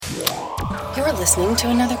You're listening to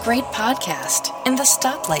another great podcast in the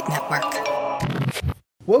Stoplight Network.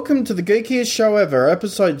 Welcome to the geekiest show ever,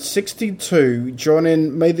 episode 62.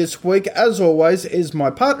 Joining me this week, as always, is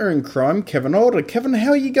my partner in crime, Kevin Alder. Kevin,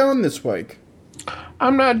 how are you going this week?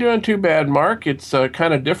 I'm not doing too bad, Mark. It's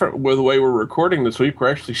kind of different with the way we're recording this week.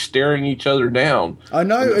 We're actually staring each other down. I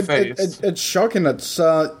know, it's shocking. It's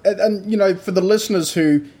and you know, for the listeners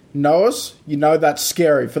who know us, you know that's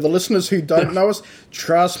scary. For the listeners who don't know us,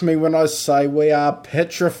 trust me when I say we are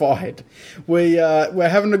petrified. We're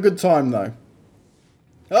having a good time though.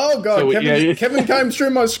 Oh God, so, Kevin came through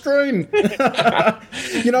my screen.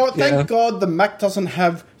 You know what? Thank God the Mac doesn't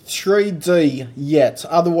have 3D yet.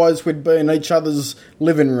 Otherwise, we'd be in each other's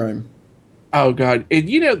living room. Oh God! And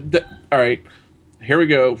you know, all right. Here we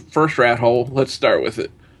go. First rat hole. Let's start with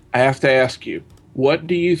it. I have to ask you, what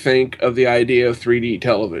do you think of the idea of 3D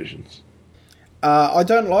televisions? I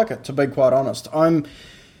don't like it, to be quite honest.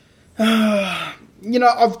 You know,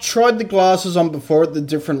 I've tried the glasses on before at the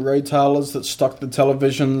different retailers that stock the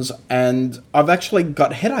televisions, and I've actually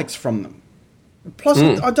got headaches from them. Plus,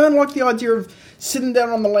 I don't like the idea of sitting down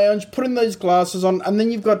on the lounge, putting these glasses on, and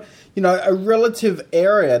then you've got, you know, a relative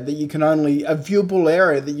area that you can only, a viewable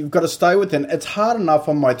area that you've got to stay within. It's hard enough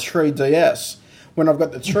on my 3DS when I've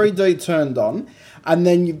got the 3D turned on, and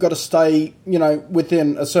then you've got to stay, you know,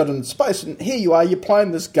 within a certain space. And here you are, you're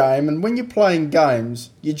playing this game, and when you're playing games,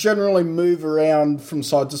 you generally move around from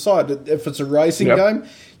side to side. If it's a racing game,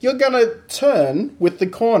 you're going to turn with the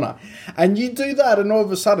corner. And you do that, and all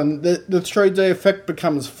of a sudden, the 3D effect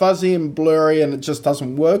becomes fuzzy and blurry, and it just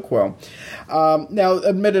doesn't work well. Now,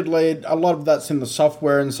 admittedly, a lot of that's in the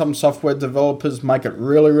software, and some software developers make it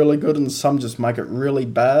really, really good, and some just make it really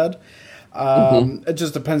bad. It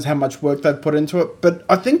just depends how much work they've put into it. But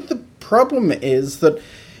I think the problem is that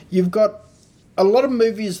you've got a lot of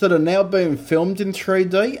movies that are now being filmed in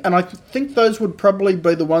 3D, and I think those would probably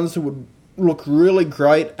be the ones that would look really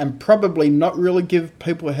great and probably not really give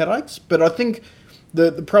people headaches. But I think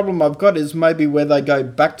the problem I've got is maybe where they go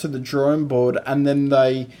back to the drawing board and then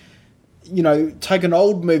they, you know, take an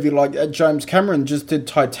old movie like James Cameron just did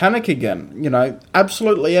Titanic again. You know,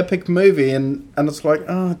 absolutely epic movie, and it's like,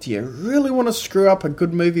 oh, do you really want to screw up a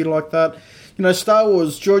good movie like that? You know, Star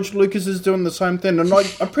Wars, George Lucas is doing the same thing, and I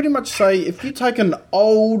pretty much say if you take an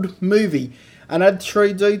old movie and add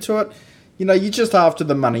 3D to it, you know, you're just after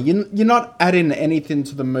the money. You're not adding anything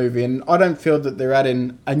to the movie, and I don't feel that they're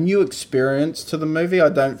adding a new experience to the movie. I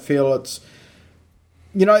don't feel it's,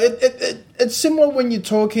 you know, it's similar when you're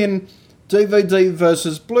talking DVD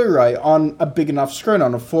versus Blu-ray on a big enough screen,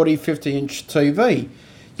 on a 40, 50-inch TV.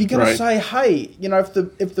 You're going to say, hey, you know, if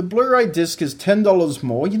the Blu-ray disc is $10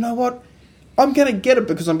 more, you know what? I'm going to get it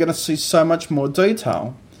because I'm going to see so much more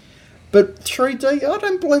detail. But 3D, I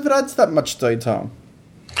don't believe it adds that much detail.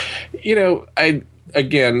 You know, I'm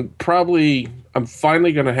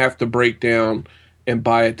finally going to have to break down and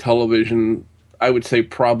buy a television, I would say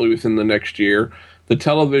probably within the next year. The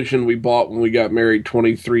television we bought when we got married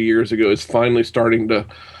 23 years ago is finally starting to...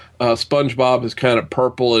 SpongeBob is kind of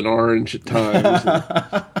purple and orange at times.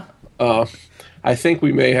 I think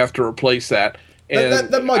we may have to replace that. And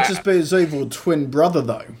that might just be his evil twin brother,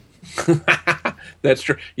 though. That's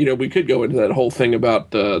true. You know, we could go into that whole thing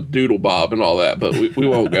about Doodle Bob and all that, but we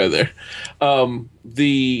won't go there.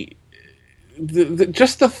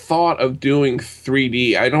 Just the thought of doing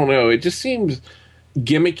 3D, I don't know. It just seems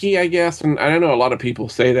gimmicky, I guess. And I know a lot of people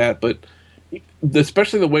say that, but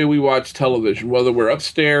especially the way we watch television, whether we're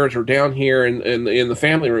upstairs or down here in the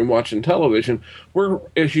family room watching television, we're,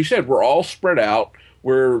 as you said, we're all spread out.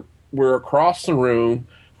 We're across the room.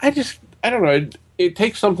 I don't know. It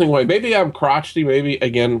takes something away. Maybe I'm crotchety. Maybe,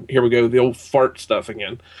 again, here we go, the old fart stuff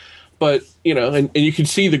again. But, you know, and you can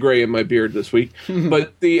see the gray in my beard this week.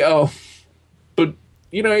 But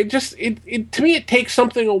you know, it to me, it takes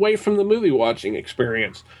something away from the movie watching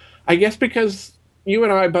experience. I guess because you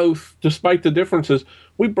and I both, despite the differences,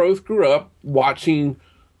 we both grew up watching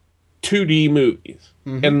 2D movies.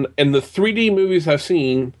 And the 3D movies I've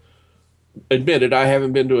seen, admitted, I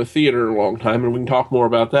haven't been to a theater in a long time, and we can talk more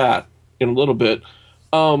about that in a little bit.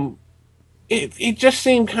 It just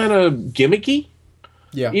seemed kind of gimmicky.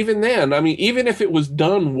 Yeah. Even then, I mean, even if it was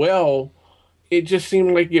done well, it just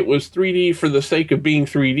seemed like it was 3D for the sake of being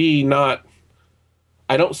 3D, not...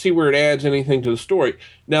 I don't see where it adds anything to the story.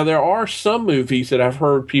 Now, there are some movies that I've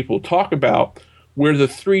heard people talk about where the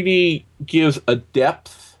 3D gives a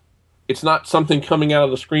depth. It's not something coming out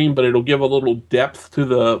of the screen, but it'll give a little depth to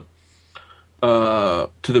the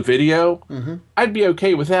video. I'd be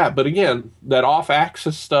okay with that. But again, that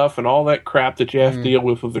off-axis stuff and all that crap that you have to deal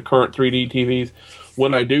with the current 3D TVs,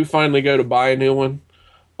 when I do finally go to buy a new one,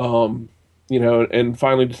 and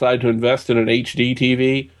finally decide to invest in an HD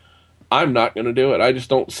TV, I'm not going to do it. I just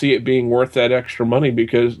don't see it being worth that extra money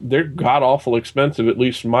because they're god awful expensive, at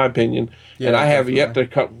least in my opinion. Yeah, and I have yet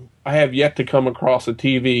to come across a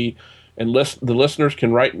TV, and the listeners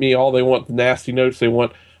can write me all they want, the nasty notes they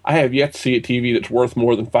want. I have yet to see a TV that's worth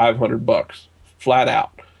more than $500, flat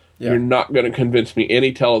out. Yeah. You're not going to convince me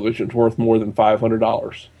any television's worth more than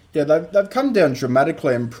 $500. Yeah, they've come down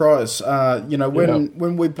dramatically in price.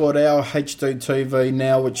 When we bought our HD TV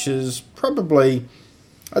now, which is probably,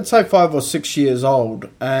 I'd say 5 or 6 years old,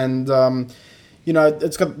 and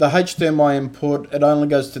it's got the HDMI input. It only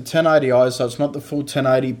goes to 1080i, so it's not the full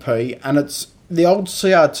 1080p, and it's the old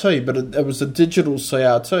CRT, but it was a digital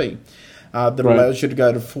CRT that allows you to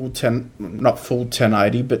go to not full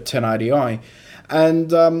 1080, but 1080i. And,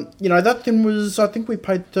 that thing was, I think we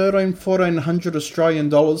paid $1,400 Australian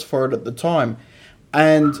dollars for it at the time.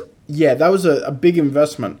 And, yeah, that was a big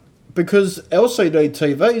investment because LCD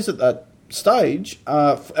TVs at that stage,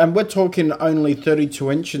 and we're talking only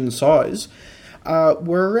 32-inch in size,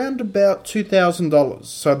 were around about $2,000.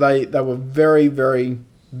 So they were very, very,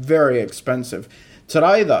 very expensive.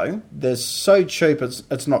 Today, though, they're so cheap,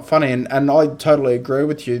 it's not funny. And I totally agree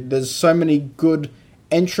with you. There's so many good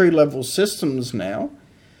entry-level systems now,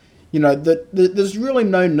 that there's really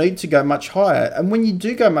no need to go much higher. And when you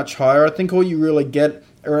do go much higher, I think all you really get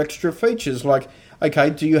are extra features like, okay,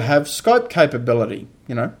 do you have Skype capability?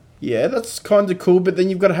 Yeah, that's kind of cool, but then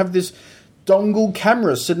you've got to have this dongle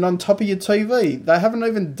camera sitting on top of your TV. They haven't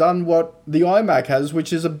even done what the iMac has,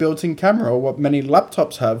 which is a built-in camera, or what many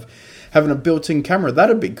laptops have, having a built-in camera.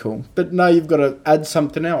 That'd be cool. But no, you've got to add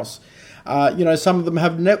something else. Some of them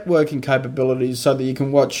have networking capabilities so that you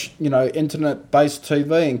can watch, internet-based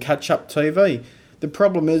TV and catch-up TV. The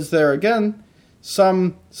problem is there again,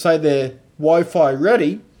 some say they're Wi-Fi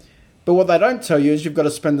ready, but what they don't tell you is you've got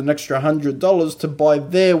to spend an extra $100 to buy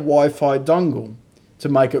their Wi-Fi dongle to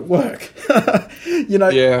make it work.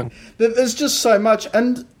 Yeah. There's just so much,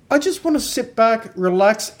 and I just want to sit back,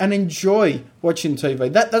 relax, and enjoy watching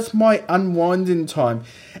TV. That's my unwinding time.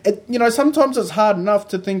 Sometimes it's hard enough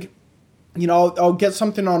to think, I'll get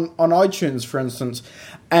something on iTunes, for instance,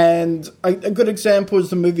 and a good example is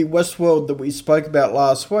the movie Westworld that we spoke about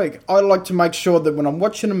last week. I like to make sure that when I'm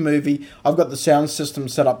watching a movie, I've got the sound system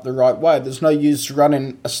set up the right way. There's no use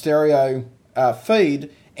running a stereo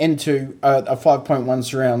feed into a 5.1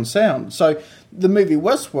 surround sound. So the movie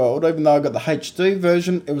Westworld, even though I got the HD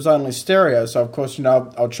version, it was only stereo. So, of course,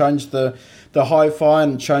 I'll change the hi-fi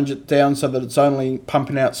and change it down so that it's only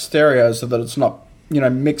pumping out stereo so that it's not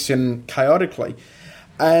mixing chaotically.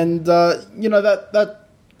 And, that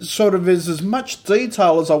sort of is as much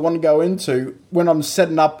detail as I want to go into when I'm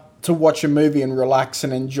setting up to watch a movie and relax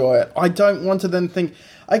and enjoy it. I don't want to then think,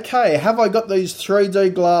 okay, have I got these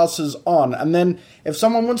 3D glasses on? And then if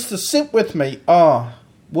someone wants to sit with me,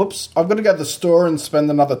 whoops, I've got to go to the store and spend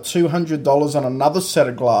another $200 on another set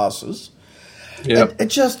of glasses. Yeah. It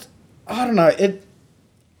just, I don't know,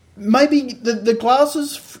 maybe the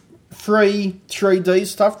glasses free 3D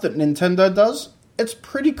stuff that Nintendo does, it's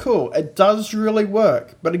pretty cool. It does really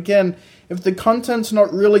work. But again, if the content's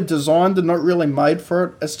not really designed and not really made for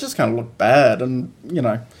it, it's just going to look bad. And,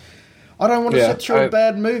 I don't want to sit through a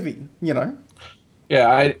bad movie,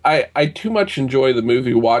 Yeah, I too much enjoy the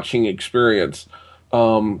movie watching experience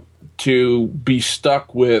to be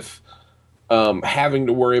stuck with having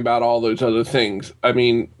to worry about all those other things. I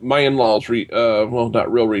mean, my in-laws,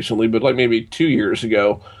 not real recently, but like maybe 2 years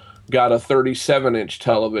ago, got a 37-inch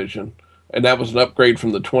television, and that was an upgrade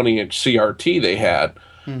from the 20-inch CRT they had.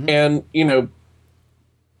 Mm-hmm. And,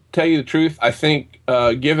 tell you the truth, I think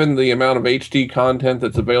given the amount of HD content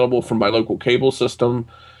that's available from my local cable system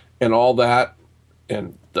and all that,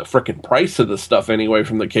 and the frickin' price of the stuff anyway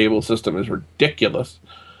from the cable system is ridiculous,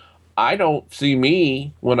 I don't see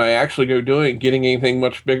me, when I actually go getting anything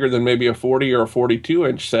much bigger than maybe a 40 or a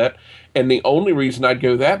 42-inch set. And the only reason I'd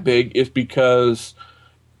go that big is because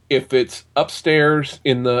if it's upstairs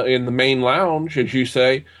in the main lounge, as you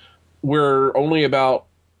say, we're only about,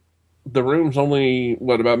 the room's only,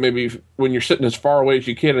 about maybe, when you're sitting as far away as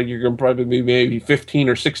you can, you're going to probably be maybe 15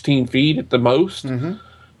 or 16 feet at the most. Mm-hmm.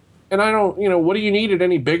 And I don't, what do you need it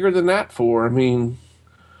any bigger than that for? I mean...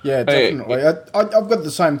 Yeah, definitely. I've got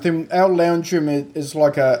the same thing. Our lounge room is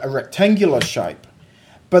like a rectangular shape.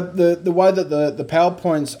 But the way that the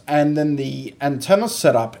PowerPoints and then the antenna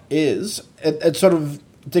setup is, it sort of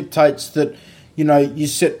dictates that, you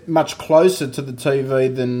sit much closer to the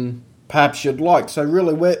TV than perhaps you'd like. So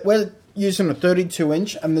really, we're using a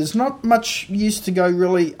 32-inch, and there's not much use to go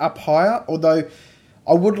really up higher, although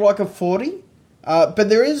I would like a 40. But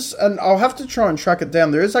there is, and I'll have to try and track it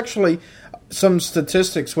down, there is actually some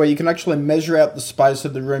statistics where you can actually measure out the space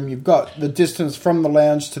of the room you've got, the distance from the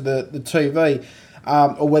lounge to the TV,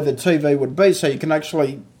 or where the TV would be, so you can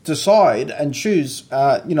actually decide and choose,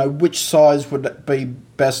 which size would be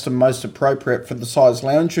best and most appropriate for the size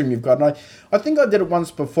lounge room you've got. And I think I did it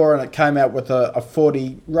once before, and it came out with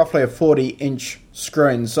roughly a 40-inch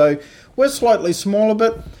screen. So we're slightly smaller,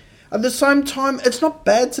 but at the same time, it's not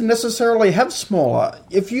bad to necessarily have smaller.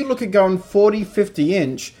 If you look at going 40,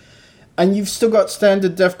 50-inch, and you've still got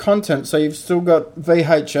standard def content, so you've still got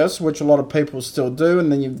VHS, which a lot of people still do,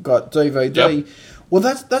 and then you've got DVD. Yep. Well,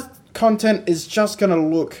 that content is just going to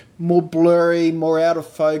look more blurry, more out of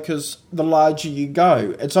focus the larger you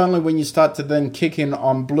go. It's only when you start to then kick in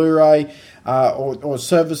on Blu-ray or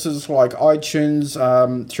services like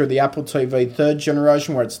iTunes through the Apple TV 3rd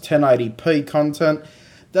generation where it's 1080p content,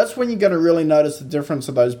 that's when you're going to really notice the difference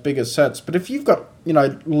of those bigger sets. But if you've got,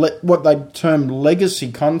 what they term legacy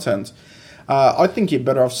content, I think you're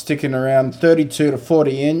better off sticking around 32 to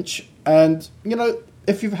 40 inch. And,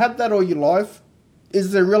 if you've had that all your life,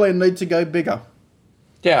 is there really a need to go bigger?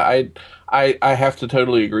 Yeah, I have to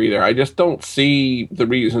totally agree there. I just don't see the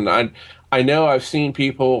reason. I know I've seen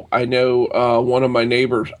people. I know one of my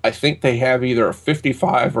neighbors, I think they have either a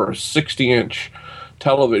 55 or a 60-inch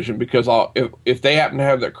television because if they happen to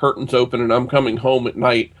have their curtains open and I'm coming home at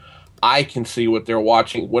night, I can see what they're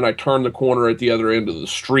watching when I turn the corner at the other end of the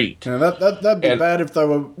street. Yeah, that'd be bad if they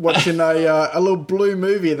were watching a little blue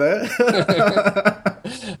movie there.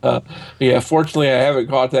 Yeah, fortunately I haven't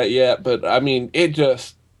caught that yet, but I mean,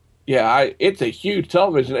 it's a huge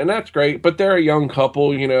television, and that's great, but they're a young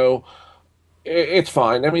couple, it's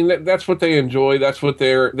fine. I mean, that's what they enjoy, that's what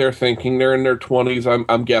they're thinking. They're in their 20s,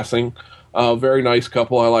 I'm guessing. Very nice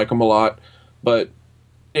couple, I like them a lot, but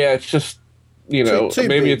yeah, it's just, too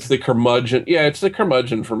maybe big. It's the curmudgeon. Yeah, it's the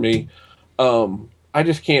curmudgeon for me. I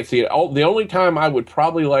just can't see it. The only time I would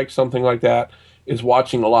probably like something like that is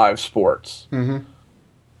watching live sports. Mm-hmm.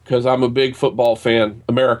 Because I'm a big football fan,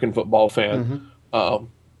 American football fan,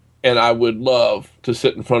 and I would love to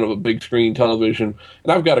sit in front of a big screen television.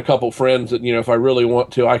 And I've got a couple friends that, if I really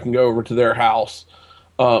want to, I can go over to their house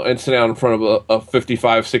and sit down in front of a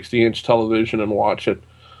 55, 60-inch television and watch it.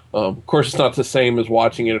 Of course, it's not the same as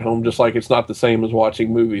watching it at home, just like it's not the same as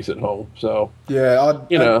watching movies at home. So, yeah,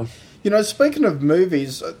 speaking of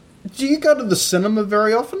movies, do you go to the cinema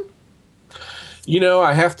very often?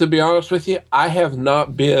 I have to be honest with you. I have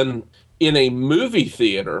not been in a movie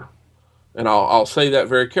theater, and I'll say that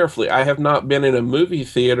very carefully. I have not been in a movie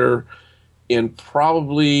theater in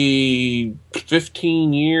probably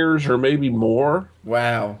 15 years or maybe more.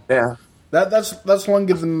 Wow. Yeah. That's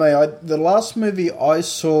longer than me. The last movie I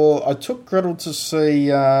saw, I took Gretel to see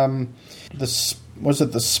was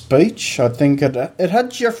it The Speech? I think it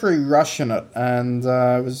had Geoffrey Rush in it, and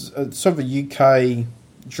it was sort of a UK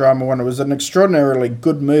drama one. It was an extraordinarily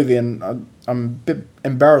good movie, and I'm a bit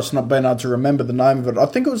embarrassed not being able to remember the name of it. I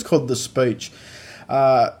think it was called The Speech.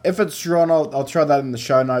 If it's drawn, I'll try that in the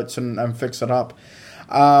show notes and fix it up.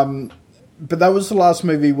 But that was the last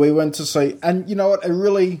movie we went to see. And you know what? It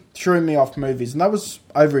really threw me off movies. And that was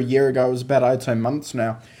over a year ago. It was about 18 months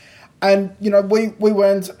now. And, we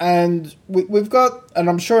went and we've got, and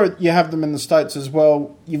I'm sure you have them in the States as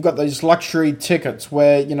well, you've got these luxury tickets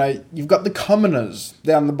where, you've got the commoners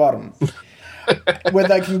down the bottom where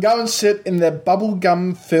they can go and sit in their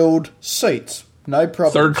bubblegum-filled seats. No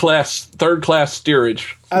problem. Third class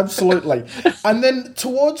steerage. Absolutely. And then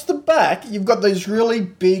towards the back, you've got these really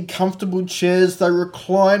big, comfortable chairs. They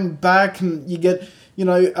recline back, and you get,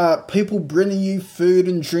 people bringing you food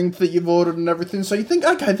and drink that you've ordered and everything. So you think,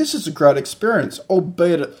 okay, this is a great experience,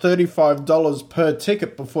 albeit at $35 per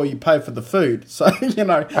ticket before you pay for the food. So,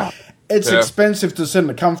 it's expensive to sit in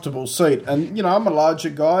a comfortable seat. And, I'm a larger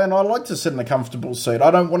guy, and I like to sit in a comfortable seat.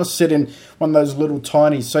 I don't want to sit in one of those little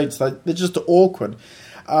tiny seats. They're just awkward.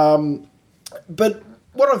 But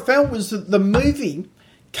what I found was that the movie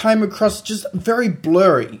came across just very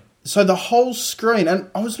blurry. So the whole screen, and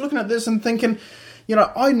I was looking at this and thinking,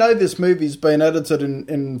 I know this movie's been edited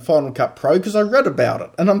in Final Cut Pro because I read about it.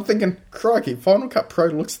 And I'm thinking, crikey, Final Cut Pro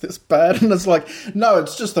looks this bad? And it's like, no,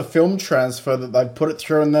 it's just a film transfer that they put it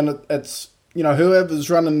through, and then it's, whoever's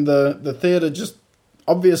running the theatre just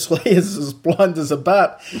obviously is as blind as a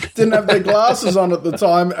bat, didn't have their glasses on at the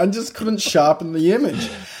time, and just couldn't sharpen the image.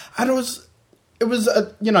 And it was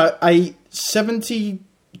a $70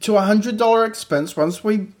 to $100 expense once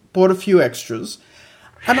we bought a few extras.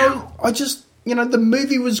 And I just... the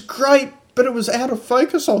movie was great. but it was out of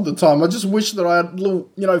focus all the time. I just wish that I had little,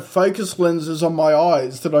 focus lenses on my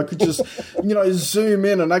eyes that I could just, zoom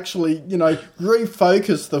in and actually,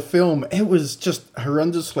 refocus the film. It was just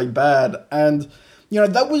horrendously bad. And,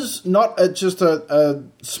 that was not just a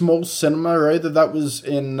small cinema either. That was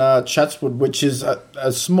in Chatswood, which is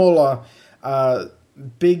a smaller,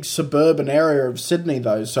 big suburban area of Sydney,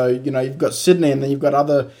 though. So, you've got Sydney and then you've got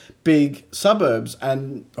other big suburbs.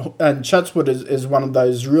 And Chatswood is one of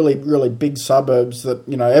those really, really big suburbs that,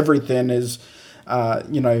 everything is,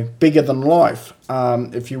 bigger than life,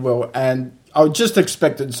 if you will. And I just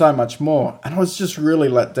expected so much more. And I was just really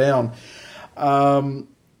let down. So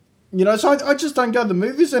I just don't go to the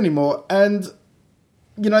movies anymore. And,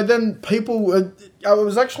 then people... I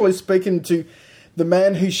was actually speaking to the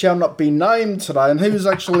man who shall not be named today, and he was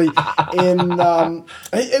actually in...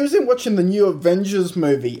 he was in watching the new Avengers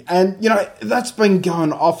movie. And, that's been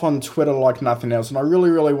going off on Twitter like nothing else, and I really,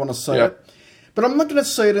 really want to see it. But I'm not going to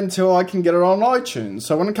see it until I can get it on iTunes.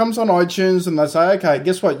 So when it comes on iTunes and they say, okay,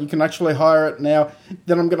 guess what, you can actually hire it now,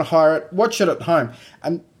 then I'm going to hire it, watch it at home.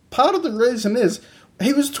 And part of the reason is...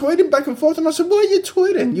 he was tweeting back and forth, and I said, why are you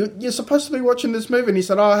tweeting? You're supposed to be watching this movie. And he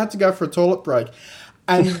said, I had to go for a toilet break.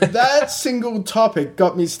 And that single topic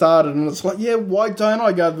got me started. And it's like, yeah, why don't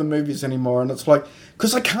I go to the movies anymore? And it's like,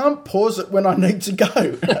 because I can't pause it when I need to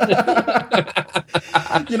go.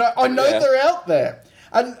 I know they're out there.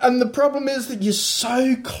 And the problem is that you're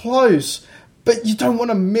so close, but you don't want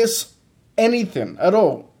to miss anything at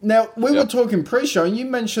all. Now, we were talking pre-show, and you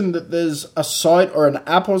mentioned that there's a site or an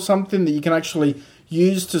app or something that you can actually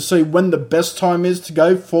use to see when the best time is to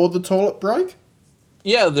go for the toilet break?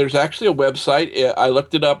 Yeah, there's actually a website. I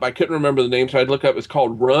looked it up. I couldn't remember the name, so I'd look up. It's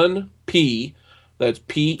called RunPee. That's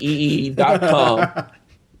PEE.com.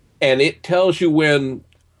 And it tells you when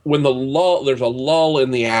there's a lull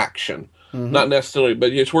in the action. Mm-hmm. Not necessarily,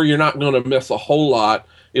 but it's where you're not going to miss a whole lot.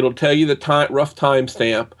 It'll tell you the rough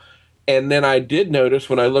timestamp. And then I did notice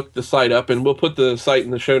when I looked the site up, and we'll put the site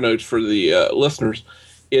in the show notes for the listeners,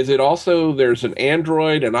 is it also, there's an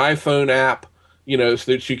Android, an iPhone app, so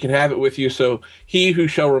that you can have it with you. So he who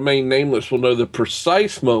shall remain nameless will know the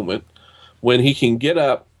precise moment when he can get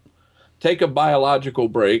up, take a biological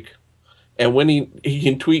break, and when he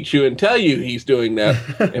can tweet you and tell you he's doing that.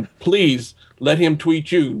 And please let him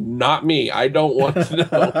tweet you, not me. I don't want to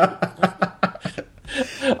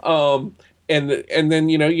know. And then,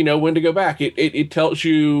 you know when to go back. It tells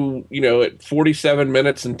you, at 47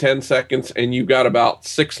 minutes and 10 seconds, and you've got about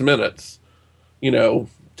 6 minutes,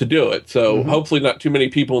 to do it. So hopefully not too many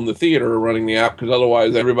people in the theater are running the app, because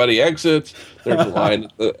otherwise everybody exits. There's a line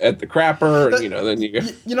at the crapper, and, then you go.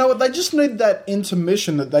 You know what? They just need that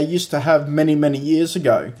intermission that they used to have many, many years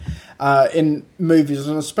ago in movies,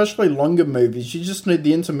 and especially longer movies. You just need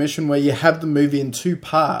the intermission where you have the movie in 2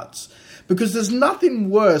 parts. Because there's nothing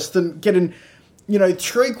worse than getting,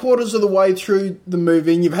 3/4 of the way through the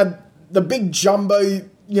movie, and you've had the big jumbo,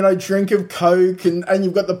 drink of Coke, and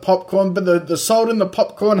you've got the popcorn, but the salt in the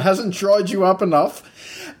popcorn hasn't dried you up enough.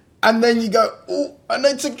 And then you go, oh, I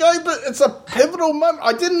need to go, but it's a pivotal moment.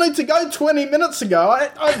 I didn't need to go 20 minutes ago.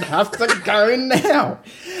 I have to go now.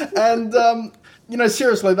 And,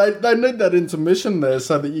 seriously, they need that intermission there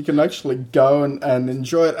so that you can actually go and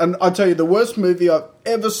enjoy it. And I tell you, the worst movie I've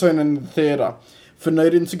ever seen in the theatre for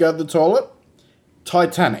needing to go to the toilet,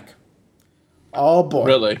 Titanic. Oh, boy.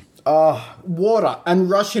 Really? Water and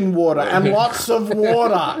rushing water and lots of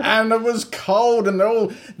water. And it was cold, and they're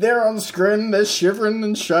all there on screen. They're shivering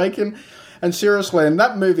and shaking. And seriously, and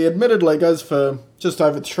that movie admittedly goes for just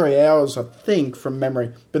over 3 hours, I think, from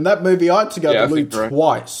memory. But that movie, I had to go to the loo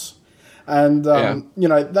twice. And,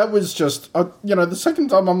 that was just, the second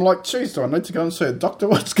time I'm like, geez, do I need to go and see a doctor?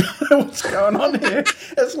 What's going on here?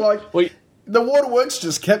 It's like, the waterworks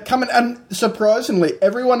just kept coming. And surprisingly,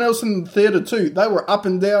 everyone else in the theatre too, they were up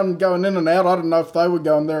and down, going in and out. I don't know if they were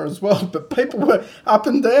going there as well, but people were up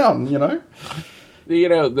and down,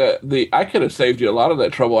 I could have saved you a lot of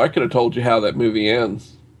that trouble. I could have told you how that movie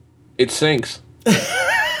ends. It sinks.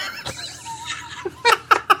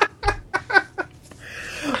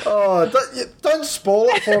 Oh, don't spoil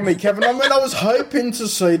it for me, Kevin. I mean, I was hoping to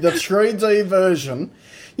see the 3D version.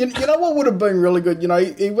 You know what would have been really good?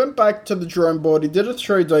 He went back to the drawing board. He did a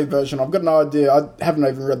 3D version. I've got no idea. I haven't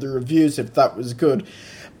even read the reviews if that was good.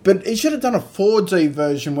 But he should have done a 4D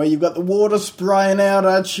version where you've got the water spraying out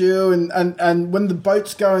at you, and when the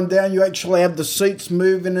boat's going down, you actually have the seats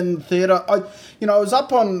moving in the theatre. I was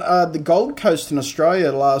up on the Gold Coast in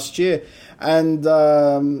Australia last year, and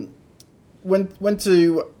went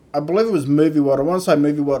to, I believe it was Movie World. I want to say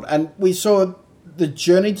Movie World, and we saw the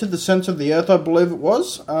Journey to the Center of the Earth, I believe it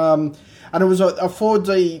was. And it was a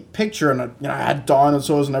 4D picture, and it had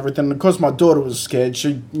dinosaurs and everything. And of course, my daughter was scared.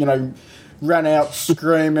 She, ran out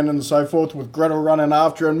screaming and so forth, with Gretel running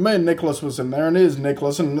after her. And me and Nicholas was in there, and here's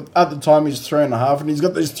Nicholas. And at the time, he's 3.5, and he's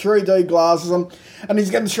got these 3D glasses on, and he's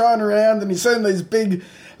getting thrown around, and he's seeing these big,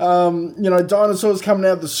 dinosaurs coming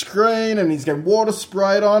out of the screen, and he's getting water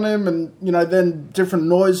sprayed on him, and, then different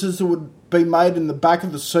noises that would be made in the back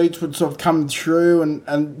of the seats would sort of come through,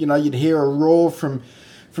 and you'd hear a roar from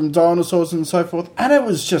dinosaurs and so forth, and it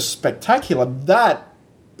was just spectacular. That,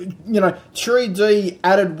 3D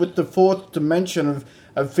added with the fourth dimension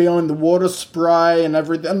of feeling the water spray and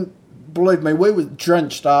everything. And believe me, we were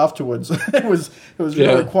drenched afterwards. it was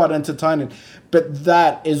really quite entertaining. But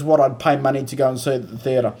that is what I'd pay money to go and see at the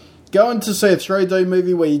theatre. Going to see a 3D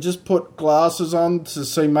movie where you just put glasses on to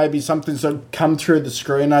see maybe something sort of come through the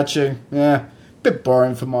screen at you, bit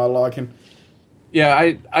boring for my liking.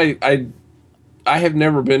 Yeah, I have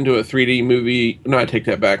never been to a 3D movie. No, I take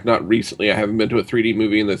that back. Not recently. I haven't been to a 3D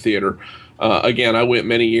movie in the theater. Again, I went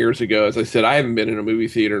many years ago. As I said, I haven't been in a movie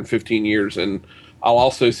theater in 15 years. And I'll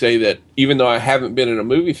also say that even though I haven't been in a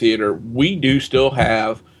movie theater, we do still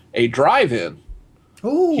have a drive-in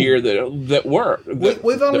here that work.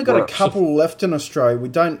 We've only got a couple left in Australia.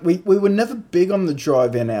 We were never big on the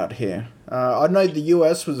drive-in out here. I know the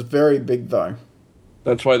US was very big, though.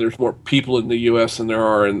 That's why there's more people in the U.S. than there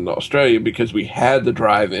are in Australia, because we had the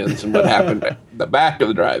drive-ins and what happened at the back of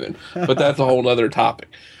the drive-in. But that's a whole other topic.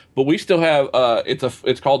 But we still have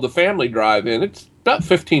it's called the Family Drive-In. It's about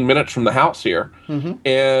 15 minutes from the house here,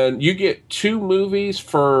 and you get 2 movies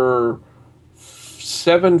for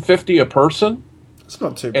 $7.50 a person. It's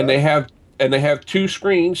not too bad. And they have 2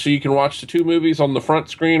 screens, so you can watch the 2 movies on the front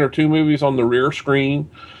screen or 2 movies on the rear screen.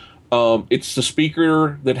 It's the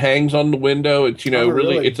speaker that hangs on the window. It's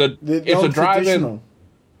really it's a drive-in.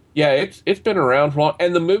 Yeah, it's been around for long,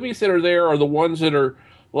 and the movies that are there are the ones that are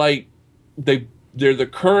like they're the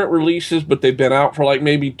current releases, but they've been out for like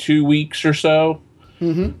maybe 2 weeks or so.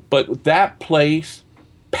 Mm-hmm. But that place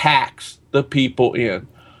packs the people in.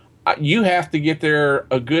 You have to get there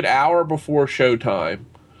a good hour before showtime,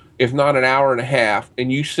 if not an hour and a half,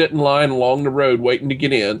 and you sit in line along the road waiting to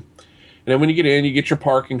get in. And then when you get in, you get your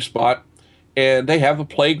parking spot, and they have a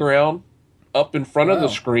playground up in front of the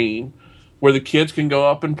screen where the kids can go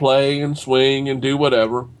up and play and swing and do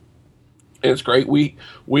whatever. And it's great. We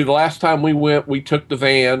the last time we went, we took the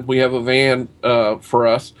van. We have a van for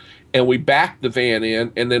us, and we backed the van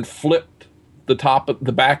in and then flipped the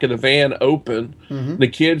back of the van open. Mm-hmm. The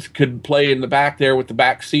kids could play in the back there with the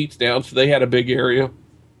back seats down, so they had a big area.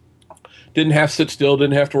 Didn't have to sit still.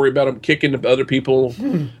 Didn't have to worry about them kicking to other people.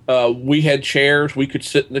 We had chairs. We could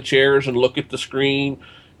sit in the chairs and look at the screen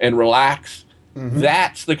and relax. Mm-hmm.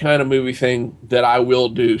 That's the kind of movie thing that I will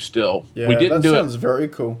do still. Yeah, that sounds very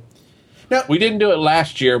cool. Now, we didn't do it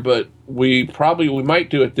last year, but we might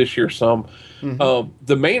do it this year some. Mm-hmm.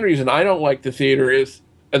 The main reason I don't like the theater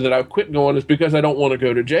and that I've quit going is because I don't want to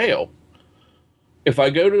go to jail. If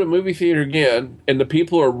I go to the movie theater again and the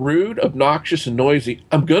people are rude, obnoxious, and noisy,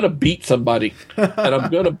 I'm going to beat somebody, and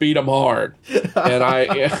I'm going to beat them hard. And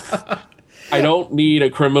I don't need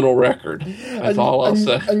a criminal record. That's all I'll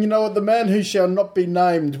say. And you know what? The man who shall not be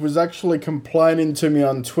named was actually complaining to me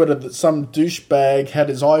on Twitter that some douchebag had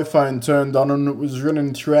his iPhone turned on and it was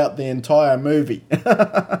running throughout the entire movie.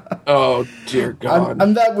 Oh, dear God.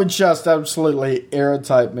 And that would just absolutely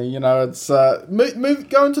irritate me. It's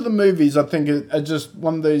going to the movies, I think, are just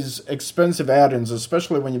one of these expensive outings,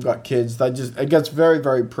 especially when you've got kids. It gets very,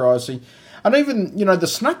 very pricey. And even, the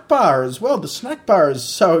snack bar as well. The snack bar is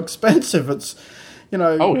so expensive. It's,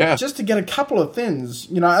 just to get a couple of things,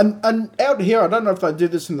 and out here, I don't know if they do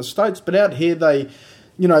this in the States, but out here they,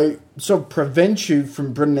 sort of prevent you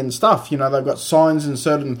from bringing in stuff. They've got signs in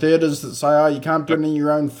certain theatres that say, you can't bring in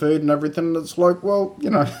your own food and everything. And it's like, well,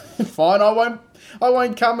 fine, I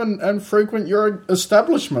won't come and frequent your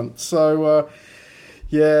establishment. So,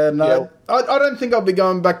 I don't think I'll be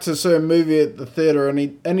going back to see a movie at the theatre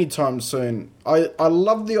anytime soon. I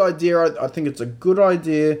love the idea. I think it's a good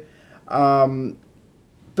idea,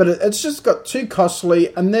 but it's just got too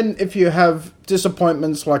costly. And then if you have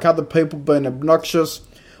disappointments like other people being obnoxious,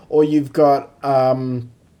 or you've got,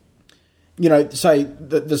 say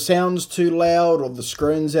the sound's too loud or the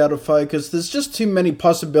screen's out of focus, there's just too many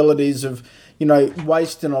possibilities of,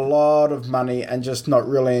 wasting a lot of money and just not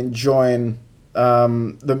really enjoying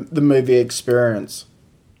the movie experience.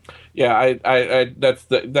 Yeah, I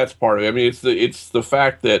that's part of it. I mean, it's the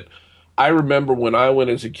fact that I remember when I went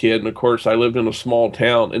as a kid, and of course I lived in a small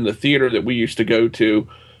town. In the theater that we used to go to,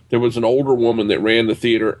 there was an older woman that ran the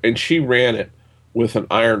theater, and she ran it with an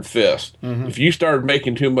iron fist. If you started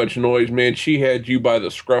making too much noise, man, she had you by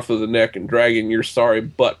the scruff of the neck and dragging your sorry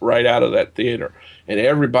butt right out of that theater. And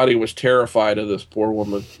everybody was terrified of this poor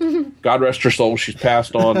woman. God rest her soul, she's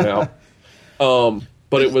passed on now.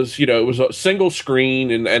 But it was, it was a single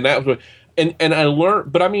screen, and that was what, and I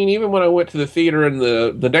learned. But I mean, even when I went to the theater in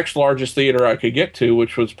the next largest theater I could get to,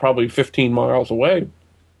 which was probably 15 miles away,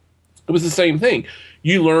 it was the same thing.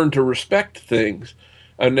 You learn to respect things.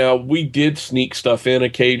 And now we did sneak stuff in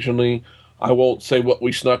occasionally. I won't say what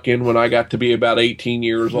we snuck in when I got to be about 18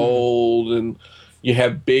 years old. And you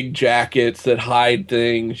have big jackets that hide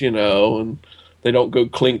things, and they don't go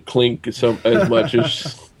clink clink as much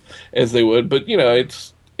as they would. But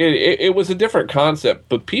it was a different concept.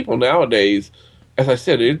 But people nowadays, as I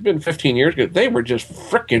said, it's been 15 years ago. They were just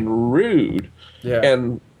freaking rude. Yeah,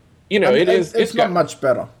 and it's not much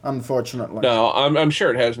better, unfortunately. No, I'm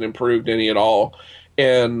sure it hasn't improved any at all.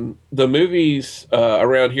 And the movies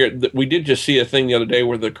around here, we did just see a thing the other day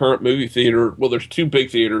where the current movie theater, well, there's two big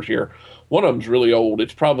theaters here. One of them's really old.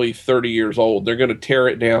 It's probably 30 years old. They're going to tear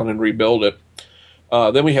it down and rebuild it.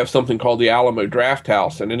 Then we have something called the Alamo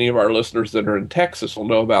Drafthouse, and any of our listeners that are in Texas will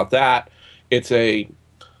know about that. It's a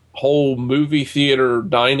whole movie theater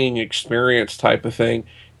dining experience type of thing,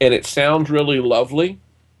 and it sounds really lovely.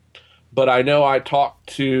 But I know I talked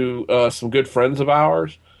to some good friends of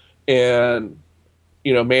ours, and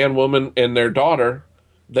man, woman, and their daughter,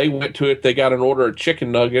 they went to it. They got an order of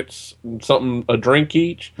chicken nuggets and a drink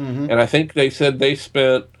each. And I think they said they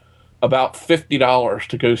spent about $50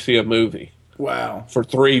 to go see a movie. Wow. For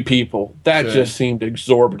 3 people. That just seemed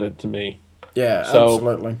exorbitant to me. Yeah,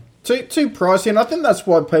 absolutely. Too pricey. And I think that's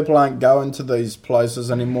why people aren't going to these places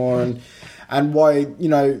anymore. And why,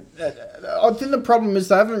 I think the problem is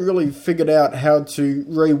they haven't really figured out how to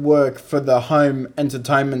rework for the home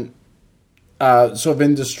entertainment sort of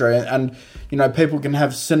industry, and people can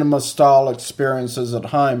have cinema style experiences at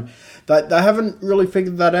home. They haven't really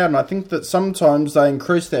figured that out, and I think that sometimes they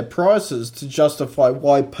increase their prices to justify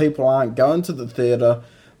why people aren't going to the theatre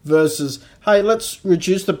versus, hey, let's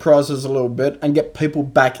reduce the prices a little bit and get people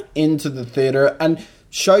back into the theatre and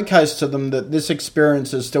showcase to them that this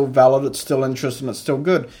experience is still valid, it's still interesting, it's still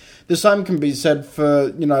good. The same can be said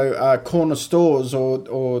for corner stores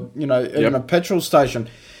or even a petrol station.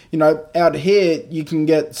 Out here, you can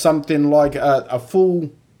get something like a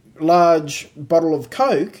full, large bottle of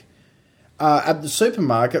Coke at the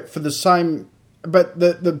supermarket for the same... But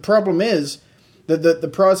the problem is that the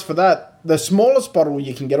price for that, the smallest bottle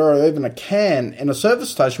you can get, or even a can in a service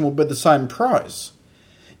station, will be the same price.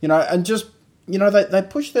 And just, they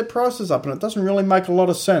push their prices up, and it doesn't really make a lot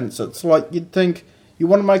of sense. It's like you'd think, you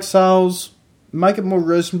want to make sales, make it more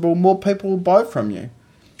reasonable, more people will buy from you.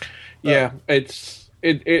 Yeah,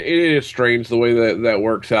 It is strange the way that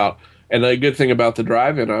works out. And the good thing about the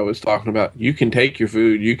drive-in I was talking about, you can take your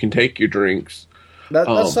food, you can take your drinks.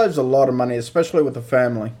 That saves a lot of money, especially with a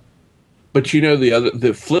family. But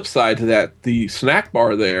the flip side to that, the snack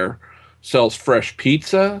bar there sells fresh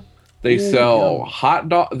pizza. They sell hot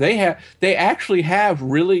dog. They actually have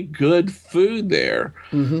really good food there.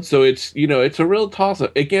 So it's it's a real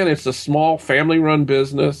toss-up. Again, it's a small family-run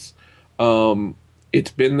business.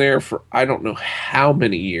 It's been there for I don't know how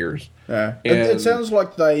many years. Yeah, it sounds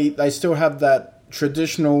like they still have that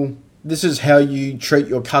traditional. This is how you treat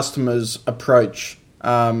your customers approach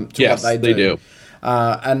to what they do. They do.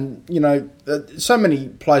 And so many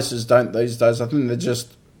places don't these days. I think they're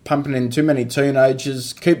just pumping in too many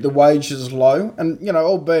teenagers, keep the wages low, and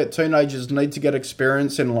albeit teenagers need to get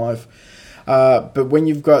experience in life. But when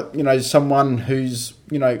you've got someone who's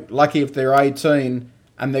lucky if they're 18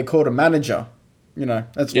 and they're called a manager.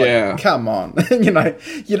 It's like, come on.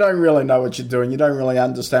 You don't really know what you're doing. You don't really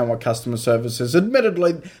understand what customer service is.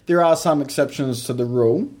 Admittedly, there are some exceptions to the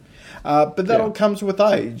rule, but that all comes with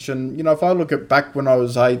age. And, if I look at back when I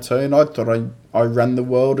was 18, I thought I ran the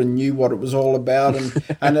world and knew what it was all about,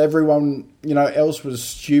 and everyone, else was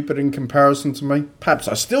stupid in comparison to me. Perhaps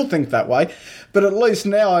I still think that way, but at least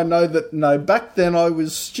now I know that, no, back then I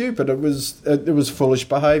was stupid. It was foolish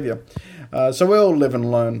behaviour. So we all live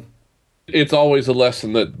and learn. It's always a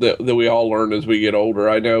lesson that we all learn as we get older.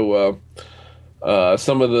 I know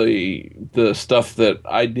some of the stuff that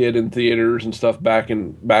I did in theaters and stuff back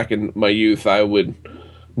in my youth, I would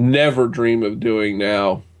never dream of doing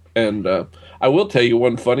now. And I will tell you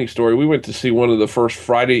one funny story. We went to see one of the first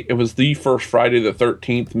Friday. It was the first Friday the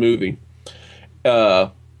 13th movie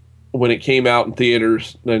when it came out in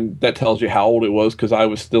theaters, and that tells you how old it was because I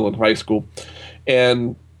was still in high school.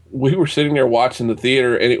 And we were sitting there watching the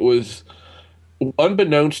theater, and it was,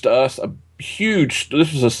 unbeknownst to us, this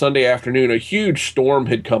was a Sunday afternoon, a huge storm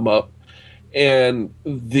had come up, and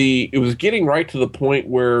it was getting right to the point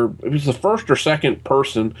where it was the first or second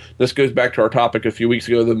person. This goes back to our topic a few weeks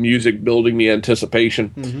ago, the music building the anticipation.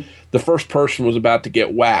 Mm-hmm. The first person was about to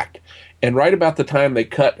get whacked, and right about the time they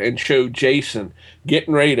cut and showed Jason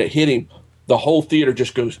getting ready to hit him, the whole theater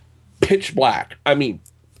just goes pitch black. I mean,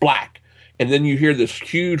 black. And then you hear this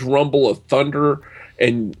huge rumble of thunder,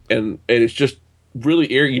 and it's just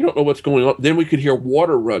really eerie. You don't know what's going on. Then we could hear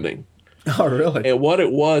water running. Oh, really? And what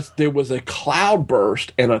it was, there was a cloud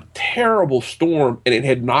burst and a terrible storm, and it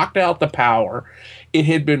had knocked out the power. It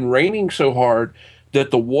had been raining so hard that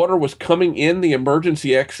the water was coming in the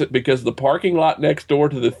emergency exit because the parking lot next door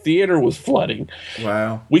to the theater was flooding.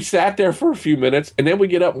 Wow. We sat there for a few minutes, and then we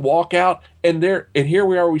get up and walk out, and here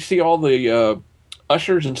we are. We see all the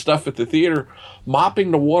ushers and stuff at the theater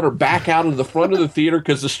mopping the water back out of the front of the theater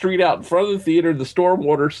because the street out in front of the theater, the storm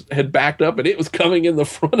water had backed up, and it was coming in the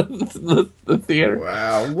front of the theater.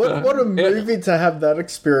 Wow. What a movie to have that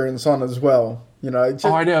experience on as well. You know,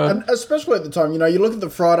 I know. And especially at the time, you know, you look at the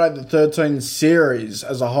Friday the 13th series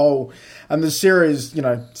as a whole, and the series, you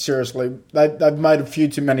know, seriously, they've made a few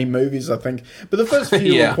too many movies, I think. But the first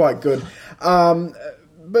few were quite good.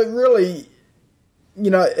 But really, you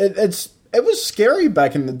know, it was scary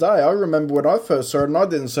back in the day. I remember when I first saw it, and I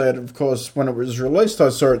didn't see it, of course, when it was released. I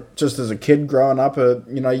saw it just as a kid growing up, a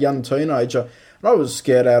young teenager, and I was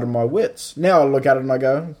scared out of my wits. Now I look at it and I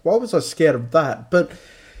go, why was I scared of that? But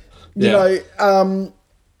you know,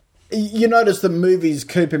 you notice that movies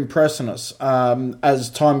keep impressing us as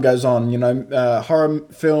time goes on. You know, horror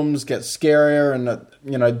films get scarier and,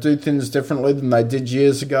 you know, do things differently than they did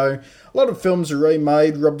years ago. A lot of films are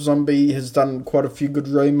remade. Rob Zombie has done quite a few good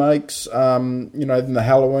remakes. You know, in the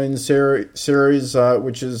Halloween series,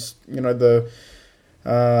 which is, you know,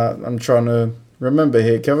 I'm trying to remember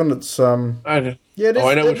here, Kevin. It's it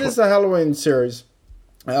is the Halloween series.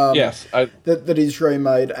 Yes, that he's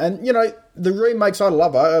remade, and you know the remakes I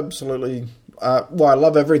love. I absolutely, I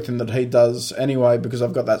love everything that he does anyway because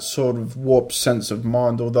I've got that sort of warped sense of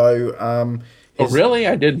mind. Although, really,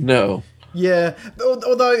 I didn't know. Yeah,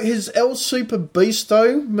 although his El Super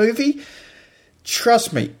Beasto movie,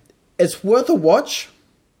 trust me, it's worth a watch,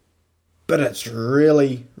 but it's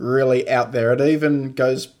really, really out there. It even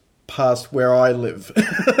goes past where I live,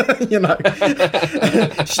 you know.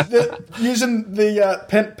 Using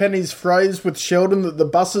the Penny's phrase with Sheldon that the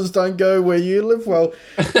buses don't go where you live. Well,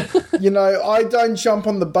 you know, I don't jump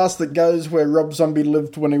on the bus that goes where Rob Zombie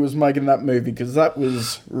lived when he was making that movie because that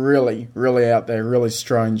was really, really out there, really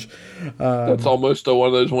strange. That's almost one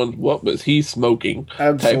of those ones. What was he smoking?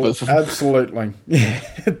 Absolutely, yeah,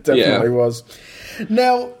 it definitely was.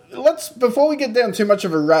 Now, before we get down too much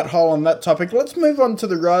of a rat hole on that topic, let's move on to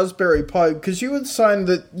the Raspberry Pi, because you were saying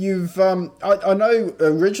that you've, I know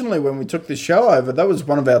originally when we took this show over, that was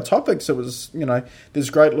one of our topics. It was, you know, this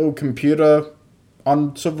great little computer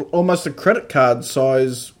on sort of almost a credit card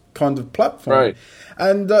size kind of platform. Right.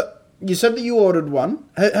 And you said that you ordered one.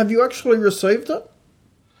 Have you actually received it?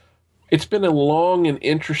 It's been a long and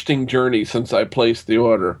interesting journey since I placed the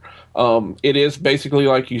order. It is basically,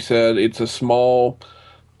 like you said, it's a small,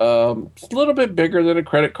 it's a little bit bigger than a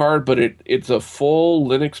credit card, but it's a full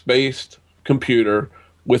Linux-based computer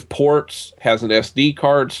with ports, has an SD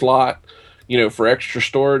card slot, you know, for extra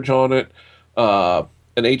storage on it, an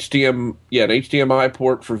HDMI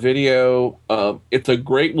port for video. It's a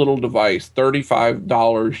great little device,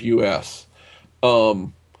 $35 US.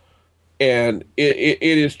 And it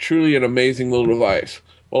is truly an amazing little device.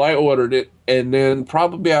 Well, I ordered it, and then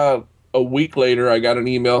probably about a week later, I got an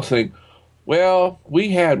email saying, well, we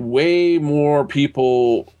had way more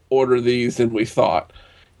people order these than we thought.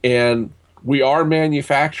 And we are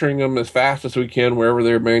manufacturing them as fast as we can wherever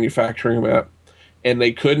they're manufacturing them at. And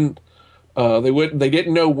they couldn't, they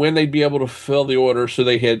didn't know when they'd be able to fulfill the order, so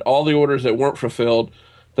they had all the orders that weren't fulfilled.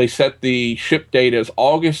 They set the ship date as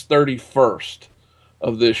August 31st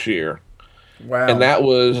of this year. Wow. And that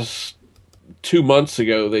was 2 months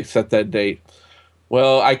ago they set that date.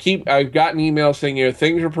 Well, I've gotten emails saying, you know,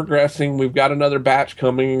 things are progressing. We've got another batch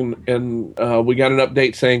coming, and we got an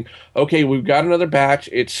update saying, okay, we've got another batch.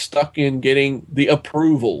 It's stuck in getting the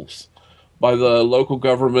approvals by the local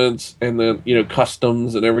governments and the, you know,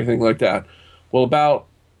 customs and everything like that. Well, about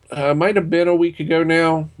might have been a week ago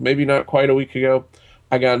now, maybe not quite a week ago,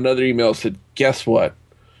 I got another email that said, guess what?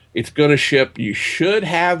 It's going to ship. You should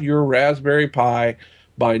have your Raspberry Pi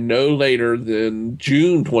by no later than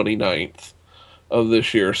June 29th of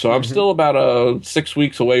this year. So I'm still about 6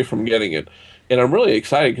 weeks away from getting it. And I'm really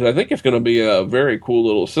excited because I think it's going to be a very cool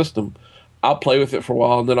little system. I'll play with it for a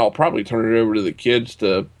while, and then I'll probably turn it over to the kids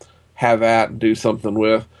to have at and do something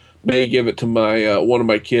with. may give it to my one of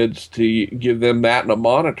my kids to give them that and a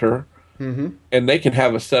monitor, and they can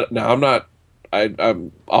have a set. Now,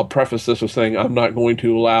 I'll preface this with saying I'm not going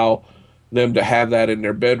to allow them to have that in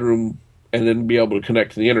their bedroom and then be able to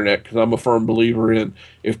connect to the internet, because I'm a firm believer in,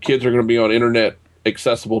 if kids are going to be on internet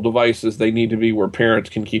accessible devices, they need to be where parents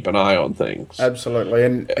can keep an eye on things. Absolutely,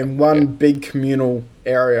 and in one big communal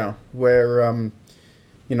area where,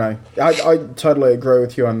 I totally agree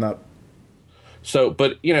with you on that. So,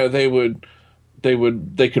 but they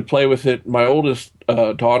could play with it. My oldest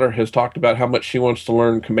daughter has talked about how much she wants to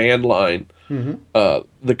learn command line,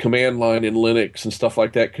 the command line in Linux and stuff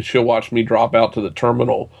like that, because she'll watch me drop out to the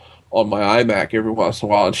terminal on my iMac every once in a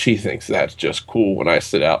while, and she thinks that's just cool when I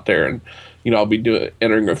sit out there and, I'll be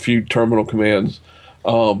entering a few terminal commands.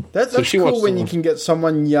 That's cool when you can get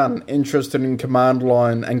someone young interested in command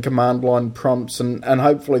line prompts, and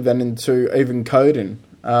hopefully then into even coding.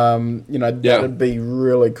 That'd be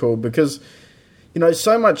really cool, because,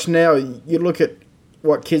 so much now, you look at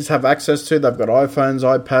what kids have access to. They've got iPhones,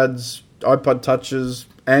 iPads, iPod touches,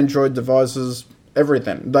 Android devices,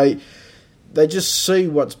 everything. They just see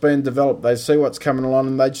what's being developed. They see what's coming along,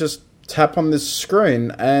 and they just tap on this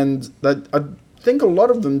screen, and I think a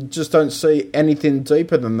lot of them just don't see anything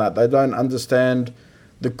deeper than that. They don't understand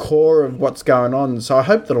the core of what's going on. So I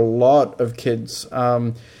hope that a lot of kids,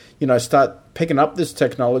 start picking up this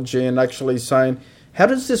technology and actually saying, how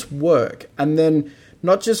does this work? And then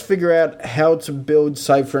not just figure out how to build,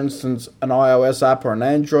 say, for instance, an iOS app or an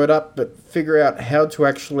Android app, but figure out how to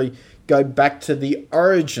actually go back to the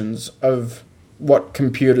origins of what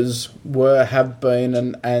computers were, have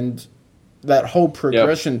been, and that whole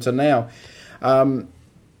progression to now. In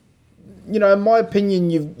my opinion,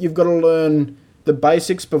 you've got to learn the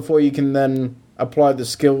basics before you can then apply the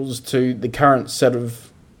skills to the current set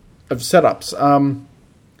of setups.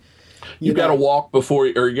 You got to walk before,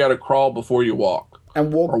 or you got to crawl before you walk,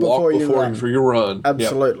 and walk before you run.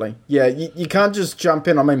 Absolutely, yeah. You can't just jump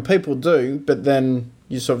in. I mean, people do, but then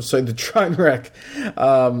you sort of see the train wreck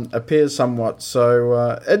appear somewhat.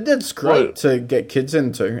 So it's great to get kids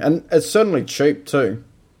into, and it's certainly cheap too.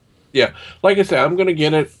 Yeah, like I said, I'm going to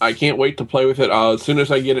get it. I can't wait to play with it. As soon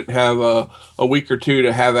as I get it and have a week or two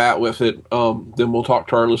to have at with it, then we'll talk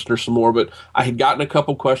to our listeners some more. But I had gotten a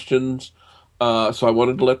couple questions, so I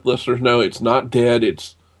wanted to let the listeners know it's not dead.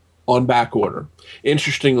 It's on back order.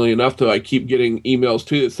 Interestingly enough, though, I keep getting emails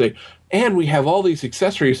too that say, and we have all these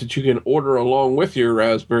accessories that you can order along with your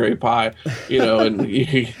Raspberry Pi, and and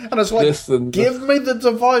it's like, give me the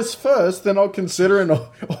device first, then I'll consider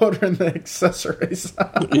ordering the accessories.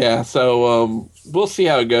 Yeah, so we'll see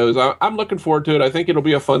how it goes. I'm looking forward to it. I think it'll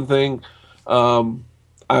be a fun thing. I'm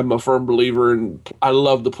a firm believer, and I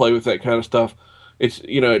love to play with that kind of stuff. It's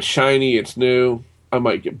it's shiny, it's new. I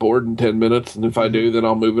might get bored in 10 minutes, and if I do, then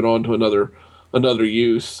I'll move it on to another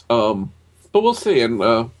use. But we'll see, and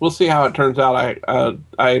we'll see how it turns out.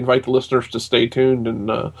 I invite the listeners to stay tuned,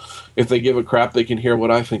 and if they give a crap, they can hear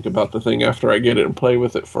what I think about the thing after I get it and play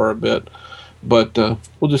with it for a bit. But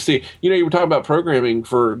we'll just see. You were talking about programming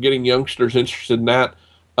for getting youngsters interested in that.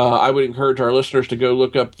 I would encourage our listeners to go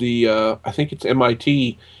look up I think it's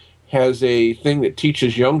MIT, has a thing that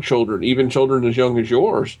teaches young children, even children as young as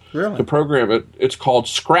yours, to program it. It's called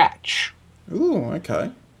Scratch. Ooh,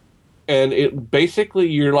 okay. And it basically,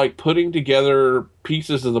 you're like putting together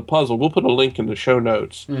pieces of the puzzle. We'll put a link in the show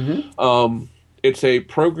notes. Mm-hmm. It's a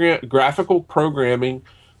graphical programming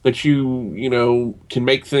that you can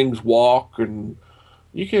make things walk, and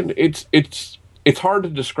you can. It's hard to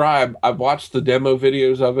describe. I've watched the demo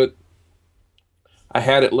videos of it. I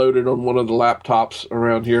had it loaded on one of the laptops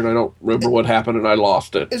around here, and I don't remember what happened, and I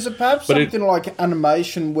lost it. Is it perhaps something like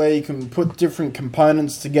animation where you can put different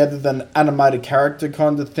components together than animate a character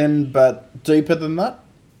kind of thing, but deeper than that?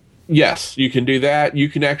 Yes, you can do that. You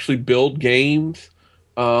can actually build games.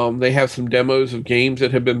 They have some demos of games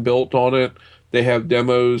that have been built on it. They have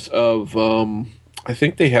demos of, I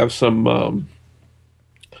think they have some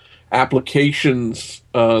applications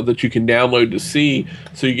that you can download to see,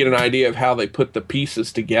 so you get an idea of how they put the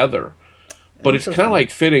pieces together. But it's kind of like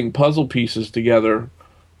fitting puzzle pieces together.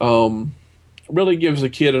 Really gives a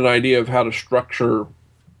kid an idea of how to structure,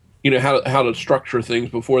 how to structure things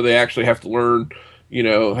before they actually have to learn,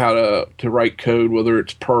 how to write code, whether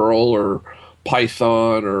it's Perl or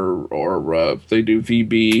Python or if they do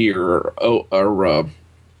VB or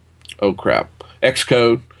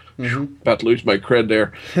Xcode. Mm-hmm. About to lose my cred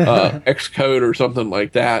there. Xcode or something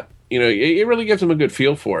like that. It really gives them a good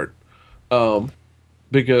feel for it,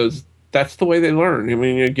 because that's the way they learn. I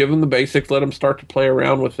mean, you give them the basics, let them start to play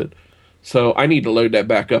around with it. So I need to load that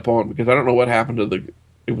back up on, because I don't know what happened to the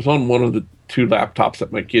It was on one of the 2 laptops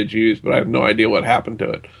that my kids use, but I have no idea what happened to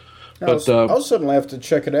it. But I'll certainly have to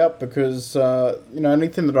check it out because,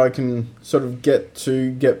 anything that I can sort of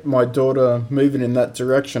get my daughter moving in that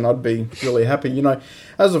direction, I'd be really happy.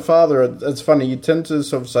 As a father, it's funny, you tend to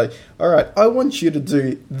sort of say, all right, I want you to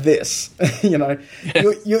do this.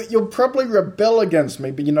 You'll probably rebel against me,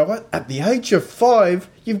 but you know what? At the age of 5,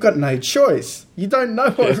 you've got no choice. You don't know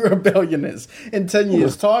what rebellion is. In 10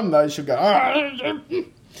 years' time, though, she'll go,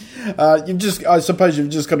 I suppose you've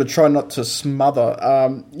just got to try not to smother.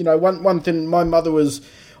 One thing, my mother was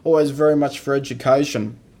always very much for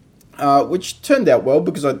education, which turned out well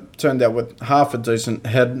because I turned out with half a decent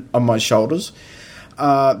head on my shoulders.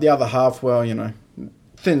 The other half, well,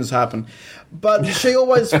 things happen. But she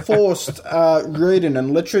always forced reading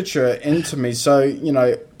and literature into me.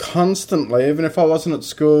 So, constantly, even if I wasn't at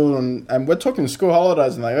school, and we're talking school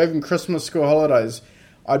holidays and even Christmas school holidays,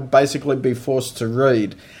 I'd basically be forced to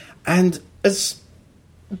read. And it's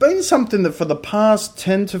been something that for the past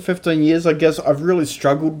 10 to 15 years, I guess, I've really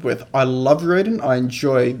struggled with. I love reading. I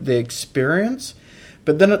enjoy the experience.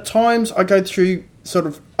 But then at times I go through sort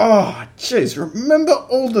of, remember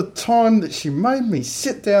all the time that she made me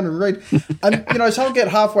sit down and read? And, so I'll get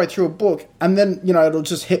halfway through a book and then, it'll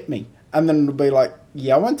just hit me. And then it'll be like,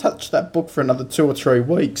 I won't touch that book for another 2 or 3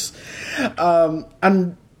 weeks.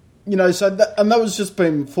 That was just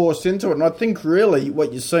being forced into it. And I think really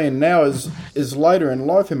what you're seeing now is later in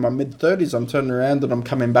life, in my mid-30s, I'm turning around and I'm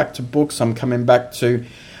coming back to books. I'm coming back to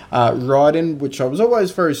writing, which I was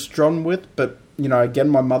always very strong with. But, again,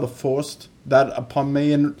 my mother forced that upon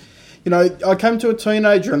me. And, I came to a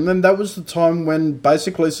teenager, and then that was the time when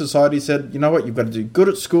basically society said, you know what, you've got to do good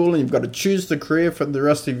at school and you've got to choose the career for the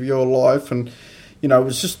rest of your life. And it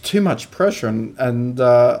was just too much pressure, and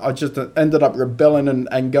I just ended up rebelling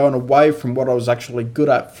and going away from what I was actually good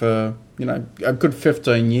at for, a good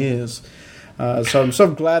 15 years. So I'm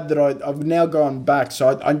so glad that I've now gone back.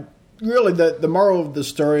 So I really, the moral of the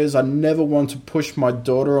story is I never want to push my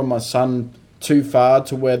daughter or my son too far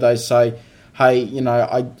to where they say, hey,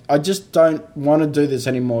 I just don't want to do this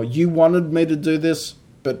anymore. You wanted me to do this,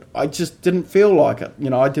 but I just didn't feel like it.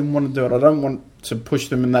 I didn't want to do it. I don't want to push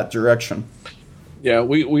them in that direction. Yeah,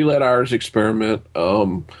 we let ours experiment.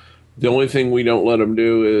 The only thing we don't let them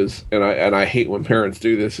do is, and I hate when parents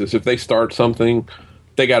do this, is if they start something,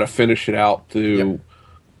 they got to finish it out.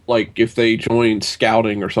 Like if they join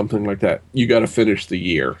scouting or something like that, you got to finish the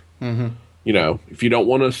year. Mm-hmm. If you don't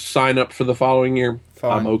want to sign up for the following year,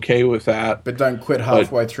 fine. I'm okay with that. But don't quit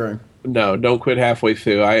halfway through. No, don't quit halfway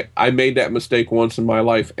through. I made that mistake once in my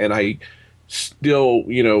life, and I still,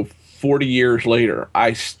 40 years later,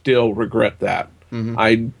 I still regret that. Mm-hmm.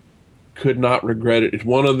 I could not regret it. It's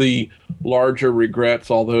one of the larger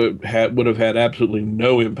regrets, although it would have had absolutely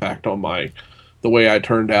no impact on the way I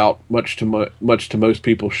turned out. Much to most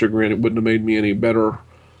people's chagrin, it wouldn't have made me any better.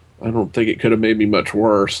 I don't think it could have made me much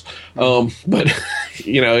worse. But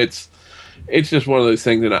it's just one of those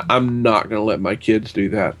things that I'm not going to let my kids do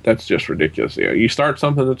that. That's just ridiculous. You start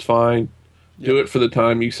something, that's fine. Do it for the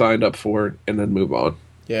time you signed up for it, and then move on.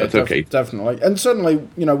 Yeah, that's okay. Definitely. And certainly,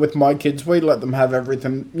 with my kids, we let them have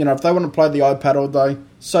everything. If they want to play the iPad all day,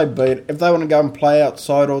 so be it. If they want to go and play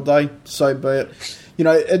outside all day, so be it.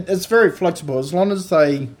 It's very flexible. As long as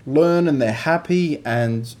they learn and they're happy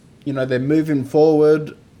and, they're moving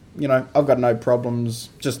forward, I've got no problems.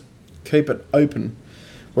 Just keep it open.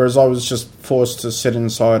 Whereas I was just forced to sit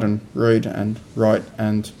inside and read and write,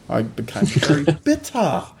 and I became very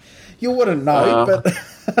bitter. You wouldn't know, but...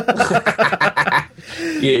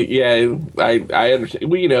 yeah, I understand.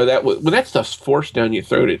 Well, that when that stuff's forced down your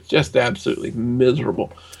throat, it's just absolutely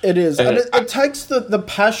miserable. It is, and it takes the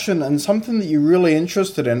passion and something that you're really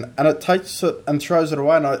interested in, and it takes it and throws it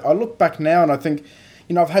away. And I look back now and I think,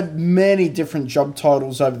 I've had many different job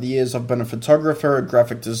titles over the years. I've been a photographer, a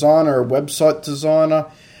graphic designer, a website designer,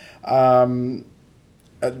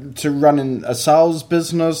 to run in a sales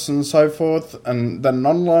business and so forth, and then an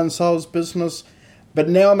online sales business. But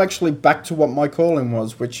now I'm actually back to what my calling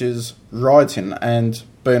was, which is writing and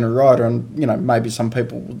being a writer. And, maybe some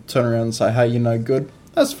people will turn around and say, hey, you're no good.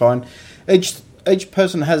 That's fine. Each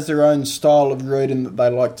person has their own style of reading that they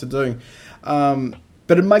like to do.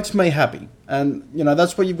 But it makes me happy. And,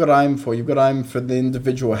 that's what you've got to aim for. You've got to aim for the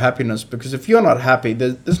individual happiness. Because if you're not happy,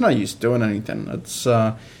 there's no use doing anything. It's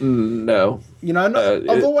no.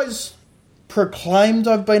 I've always proclaimed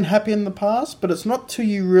I've been happy in the past, but it's not till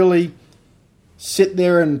you really sit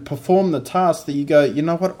there and perform the task that you go, you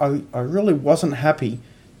know what, I really wasn't happy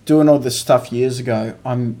doing all this stuff years ago.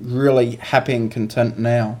 I'm really happy and content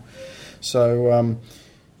now. So,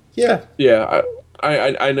 yeah. Yeah,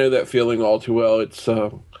 I know that feeling all too well. It's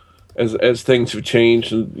as things have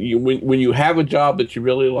changed, and when you have a job that you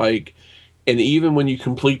really like, and even when you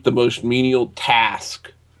complete the most menial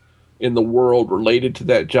task in the world related to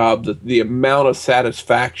that job, the amount of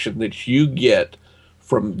satisfaction that you get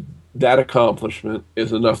from that accomplishment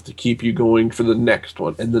is enough to keep you going for the next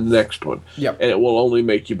one and the next one. Yep. And it will only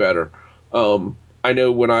make you better. I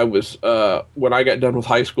know when I got done with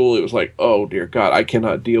high school, it was like, oh dear God, I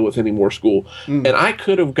cannot deal with any more school. And I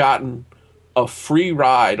could have gotten a free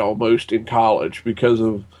ride almost in college because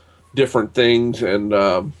of different things, and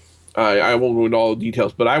I won't go into all the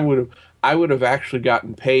details, but I would have actually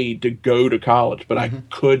gotten paid to go to college, but I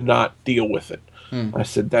could not deal with it. I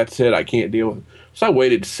said, that's it, I can't deal with it. So I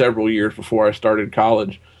waited several years before I started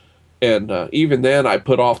college, and even then I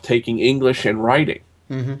put off taking English and writing.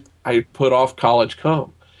 I put off college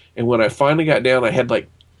come, and when I finally got down, I had like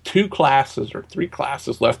 2 classes or 3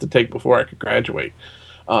 classes left to take before I could graduate,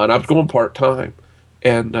 and I was going part-time,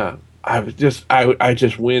 and I just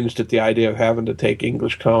whinged at the idea of having to take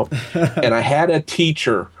English comp. And I had a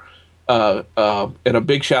teacher, and a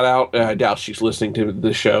big shout out, I doubt she's listening to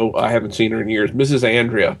the show, I haven't seen her in years, Mrs.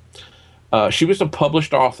 Andrea. She was a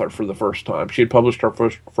published author for the first time. She had published her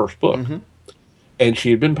first book, and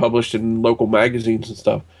she had been published in local magazines and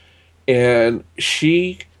stuff. And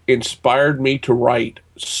she inspired me to write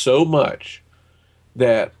so much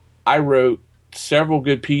that I wrote several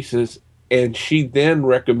good pieces, and she then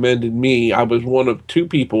recommended me. I was one of 2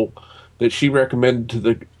 people that she recommended to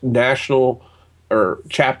the national or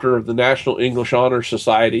chapter of the National English Honor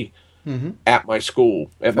Society at my school,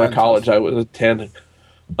 at my college I was attending.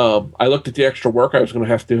 I looked at the extra work I was going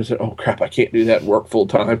to have to do and said, oh crap, I can't do that and work full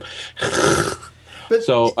time.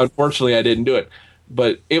 So unfortunately I didn't do it.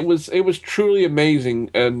 But it was truly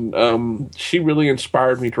amazing, and she really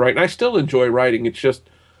inspired me to write. And I still enjoy writing. It's just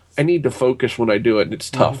I need to focus when I do it, and it's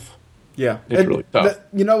tough. Yeah, it's really tough.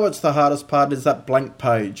 You know what's the hardest part is that blank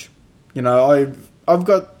page. You know, I've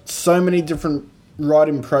got so many different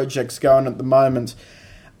writing projects going at the moment,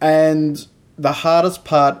 and the hardest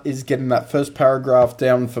part is getting that first paragraph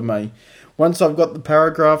down for me. Once I've got the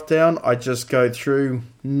paragraph down, I just go through,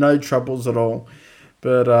 no troubles at all.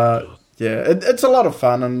 But yeah, it's a lot of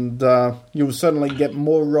fun, and you'll certainly get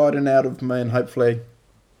more writing out of me, and hopefully,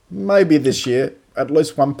 maybe this year, at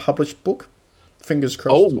least one published book. Fingers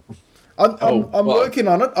crossed. I'm working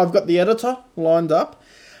on it. I've got the editor lined up,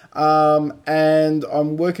 and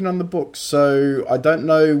I'm working on the book. So I don't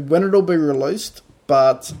know when it'll be released,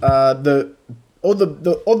 but all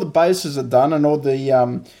the bases are done, and all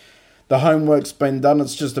the homework's been done.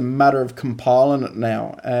 It's just a matter of compiling it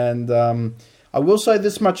now. And I will say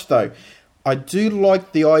this much though, I do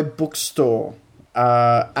like the iBookstore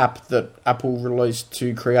app that Apple released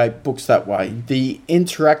to create books that way. The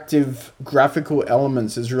interactive graphical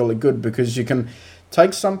elements is really good because you can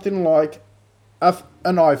take something like an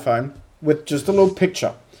iPhone with just a little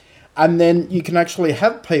picture, and then you can actually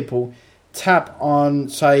have people tap on,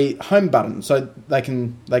 say, home button. So they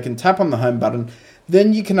can tap on the home button.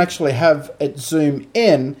 Then you can actually have it zoom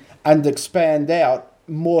in and expand out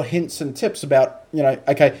more hints and tips about,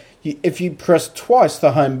 okay, if you press twice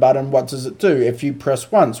the home button, what does it do? If you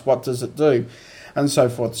press once, what does it do? And so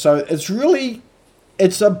forth. So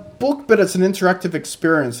it's a book, but it's an interactive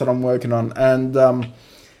experience that I'm working on. And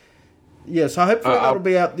so hopefully that'll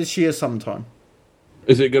be out this year sometime.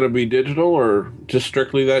 Is it going to be digital or just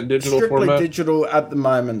strictly that digital format? Strictly digital at the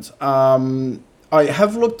moment. I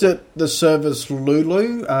have looked at the service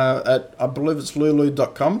Lulu, I believe it's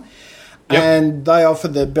lulu.com. Yep. And they offer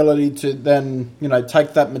the ability to then,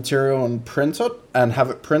 take that material and print it and have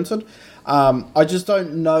it printed. I just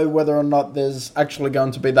don't know whether or not there's actually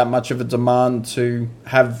going to be that much of a demand to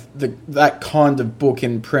have that kind of book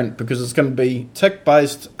in print, because it's going to be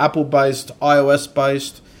tech-based, Apple-based,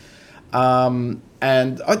 iOS-based.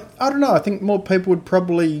 And I don't know, I think more people would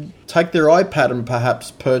probably take their iPad and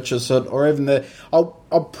perhaps purchase it, or even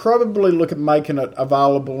I'll probably look at making it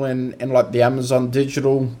available in like the Amazon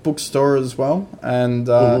digital bookstore as well, and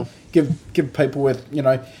give people with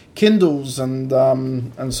Kindles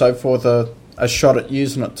and so forth a shot at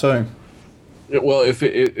using it too. Well, if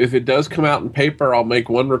it does come out in paper, I'll make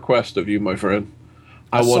one request of you, my friend.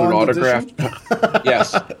 I want an autographed.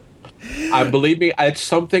 Yes. I believe me, it's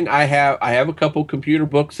something I have. I have a couple computer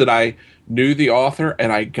books that I knew the author,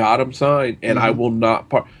 and I got them signed, and I will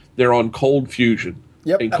not they're on Cold Fusion.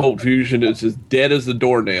 Yep. And Cold Fusion is as dead as the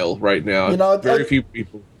doornail right now. Very few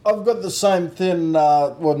people. I've got the same thing,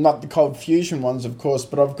 well, not the Cold Fusion ones, of course,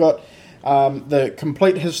 but I've got the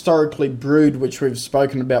Complete Historically Brewed, which we've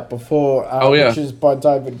spoken about before, which is by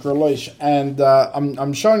David Grealish. And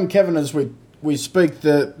I'm showing Kevin as we we speak,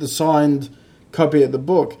 the signed copy of the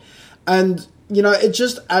book. And, you know, it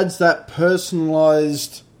just adds that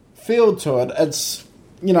personalised feel to it. It's,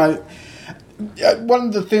 you know, one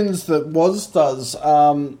of the things that Woz does,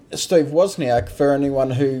 Steve Wozniak, for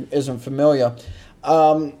anyone who isn't familiar,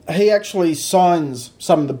 he actually signs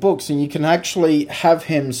some of the books, and you can actually have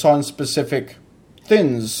him sign specific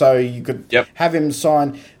things. So you could have him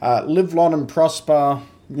sign Live Long and Prosper,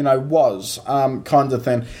 you know, Woz, kind of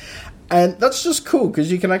thing. And that's just cool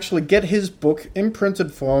because you can actually get his book in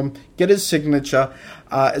printed form, get his signature.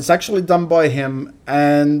 It's actually done by him,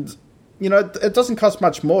 and, you know, it doesn't cost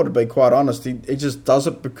much more, to be quite honest. He just does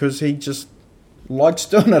it because he just likes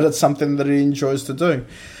doing it. It's something that he enjoys to do.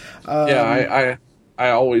 I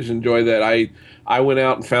always enjoy that. I went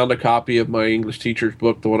out and found a copy of my English teacher's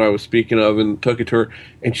book, the one I was speaking of, and took it to her.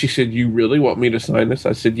 And she said, "You really want me to sign this?"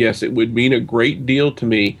 I said, "Yes, it would mean a great deal to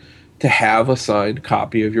me to have a signed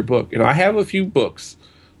copy of your book." And I have a few books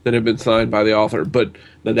that have been signed by the author, but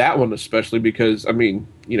that one especially because, I mean,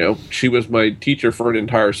 you know, she was my teacher for an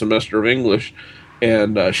entire semester of English,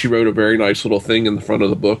 and she wrote a very nice little thing in the front of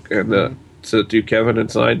the book and sent it to Kevin and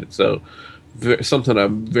signed it. So something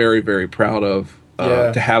I'm very, very proud of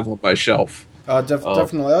to have on my shelf.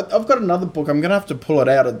 Definitely. I've got another book. I'm going to have to pull it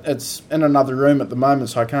out. It's in another room at the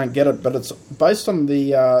moment, so I can't get it. But it's based on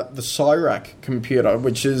the CIRAC computer,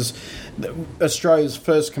 which is Australia's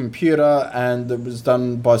first computer, and it was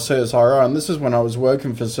done by CSIRO. And this is when I was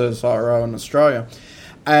working for CSIRO in Australia.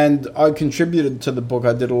 And I contributed to the book.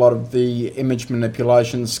 I did a lot of the image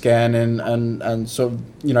manipulation, scanning, and sort of,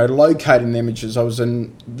 you know, locating the images. I was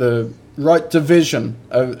in the right division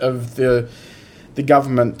of the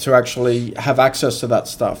government to actually have access to that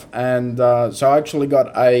stuff. And so I actually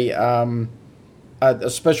got a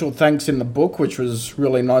special thanks in the book, which was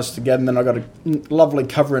really nice to get. And then I got a lovely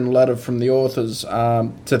covering letter from the authors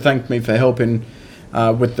to thank me for helping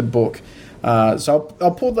with the book. So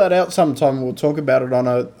I'll pull that out sometime. And we'll talk about it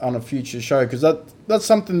on a future show, because that's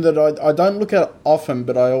something that I don't look at often,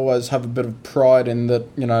 but I always have a bit of pride in that,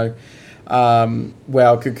 you know, where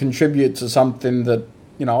I could contribute to something that,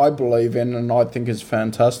 you know, I believe in and I think is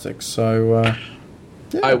fantastic. So,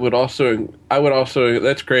 yeah. I would also,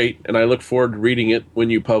 that's great, and I look forward to reading it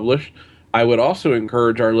when you publish. I would also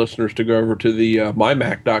encourage our listeners to go over to the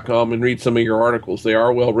mymac.com and read some of your articles. They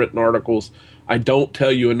are well-written articles. I don't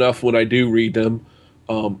tell you enough when I do read them.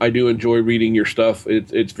 I do enjoy reading your stuff.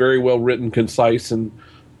 It's very well-written, concise, and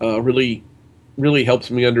really, really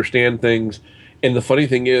helps me understand things. And the funny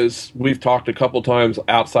thing is, we've talked a couple times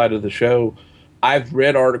outside of the show. I've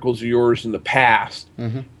read articles of yours in the past,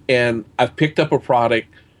 and I've picked up a product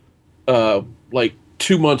like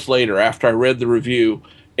 2 months later after I read the review,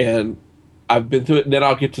 and I've been through it, and then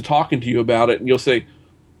I'll get to talking to you about it, and you'll say,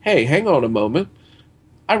 "Hey, hang on a moment.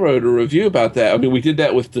 I wrote a review about that." I mean, we did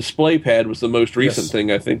that with DisplayPad, was the most recent thing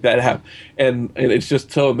I think that happened. And it's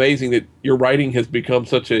just so amazing that your writing has become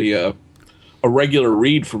such a regular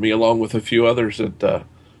read for me, along with a few others. That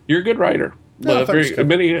you're a good writer. No,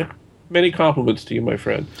 Many compliments to you, my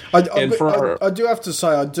friend. I do have to say,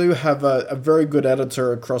 I do have a very good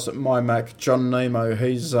editor across at MyMac, John Nemo.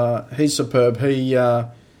 He's superb. He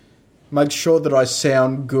makes sure that I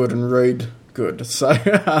sound good and read good. So,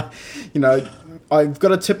 you know, I've got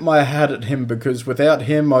to tip my hat at him, because without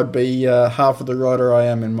him, I'd be half of the writer I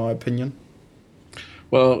am, in my opinion.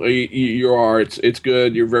 Well, you are. It's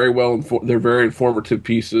good. You're very well informed. They're very informative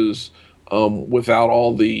pieces. Without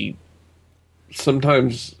all the,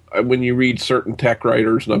 sometimes when you read certain tech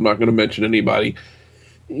writers, and I'm not going to mention anybody,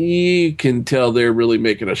 you can tell they're really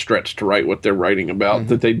making a stretch to write what they're writing about.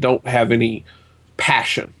 That they don't have any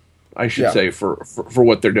passion, I should say, for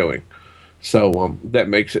what they're doing. So that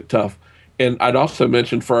makes it tough. And I'd also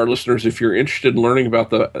mention for our listeners, if you're interested in learning about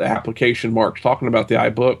the application Mark's talking about, the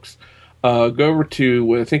iBooks, go over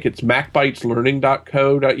to, I think it's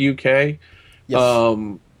macbyteslearning.co.uk.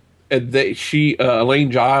 Yes. And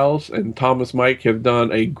Elaine Giles and Thomas Mike have done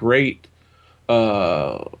a great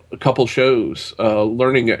couple shows,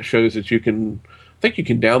 learning shows that you can, I think you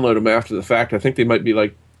can download them after the fact. I think they might be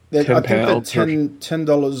like £10. I think they're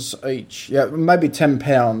 $10 each. Yeah, maybe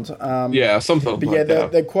 £10. Yeah, something but like yeah,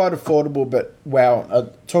 that. They're quite affordable, but wow,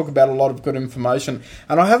 talk about a lot of good information.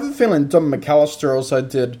 And I have a feeling Don McAllister also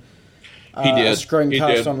did a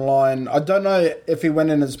screencast online. I don't know if he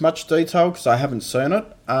went in as much detail, because I haven't seen it.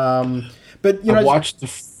 But you know, I watched the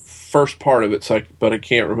first part of it, but I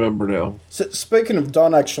can't remember now. So, speaking of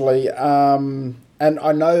Don, actually, and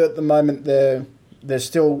I know at the moment they're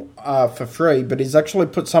still for free, but he's actually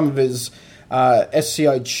put some of his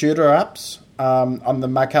SCH shooter apps on the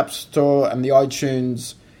Mac App Store and the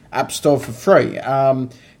iTunes App Store for free.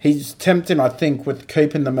 He's tempting, I think, with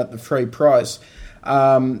keeping them at the free price.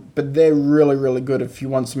 But they're really, really good if you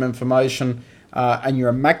want some information and you're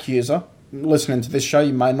a Mac user. Listening to this show,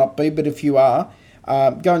 you may not be, but if you are,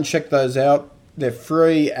 go and check those out. They're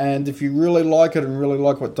free, and if you really like it and really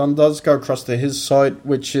like what Don does, go across to his site,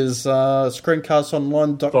 which is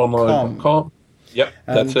screencastonline.com. Yep,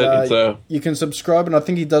 that's it. You can subscribe, and I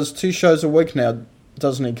think he does 2 shows a week now,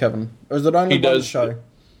 doesn't he, Kevin? Or is it only one show?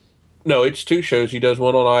 No, it's 2 shows. He does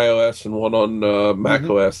one on iOS and one on Mac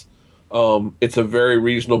OS. It's a very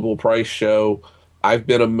reasonable price show. I've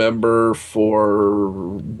been a member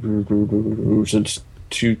since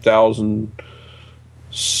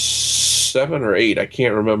 2007 or 8. I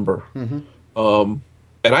can't remember. And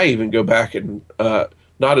I even go back and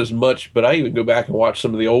not as much, but I even go back and watch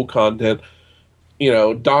some of the old content. You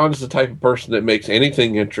know, Don's the type of person that makes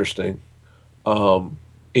anything interesting.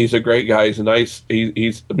 He's a great guy. He's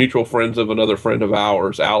he's mutual friends of another friend of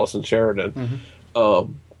ours, Allison Sheridan. But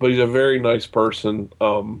he's a very nice person.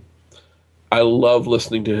 I love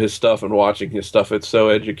listening to his stuff and watching his stuff. It's so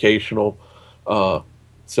educational.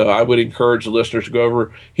 So I would encourage the listeners to go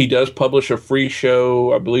over. He does publish a free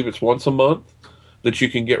show, I believe it's once a month, that you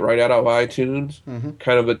can get right out of iTunes,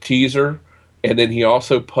 kind of a teaser. And then he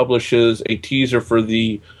also publishes a teaser for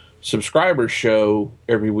the subscribers show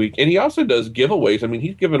every week. And he also does giveaways. I mean,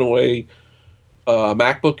 he's given away a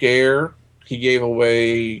MacBook Air. He gave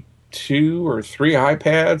away 2 or 3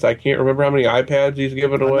 iPads. I can't remember how many iPads he's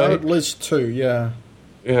given away. I know at least 2, yeah.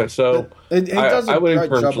 Yeah, so he does a I would great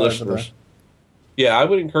encourage job listeners. Yeah, I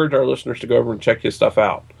would encourage our listeners to go over and check his stuff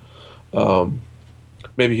out.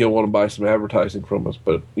 Maybe he'll want to buy some advertising from us,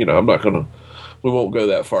 but we won't go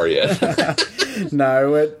that far yet.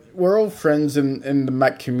 No, we're all friends in the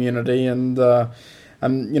Mac community, and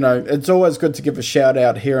it's always good to give a shout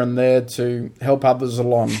out here and there to help others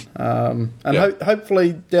along.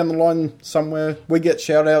 Hopefully down the line somewhere we get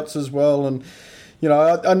shout outs as well. And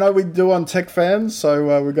I know we do on Tech Fans,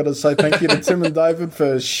 so we've got to say thank you to Tim and David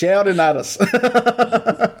for shouting at us.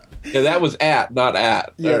 Yeah, that was not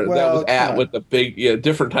at. Yeah, that was at with the big,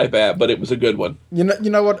 different type at, but it was a good one. You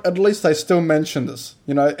know what? At least they still mentioned us.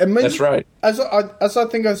 It means, that's right. As I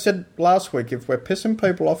think I said last week, if we're pissing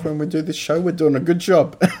people off when we do this show, we're doing a good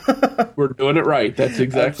job. We're doing it right. That's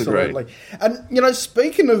exactly Absolutely. right. And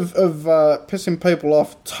speaking of pissing people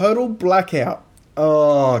off, Total Blackout.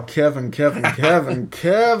 Oh, Kevin,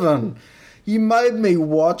 you made me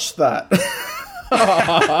watch that.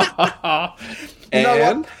 You know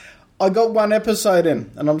what? I got 1 episode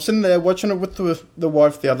in, and I'm sitting there watching it with the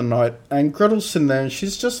wife the other night, and Gretel's sitting there, and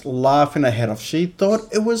she's just laughing her head off. She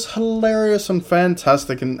thought it was hilarious and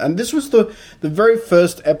fantastic, and this was the very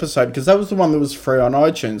first episode, because that was the one that was free on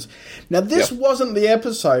iTunes. Now, this wasn't the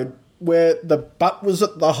episode where the butt was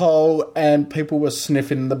at the hole and people were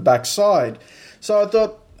sniffing the backside. So I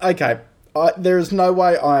thought, okay, there is no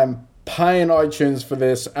way I am paying iTunes for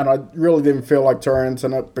this, and I really didn't feel like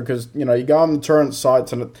torrenting it because, you go on the torrent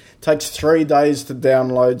sites and it takes 3 days to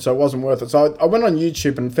download, so it wasn't worth it. So I went on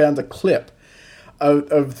YouTube and found a clip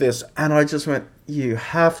of this, and I just went, you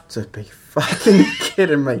have to be fucking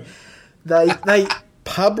kidding me. They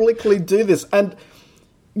publicly do this, and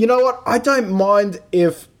you know what? I don't mind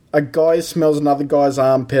if a guy smells another guy's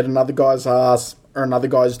armpit, another guy's ass, or another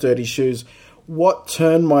guy's dirty shoes. What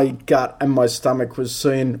turned my gut and my stomach was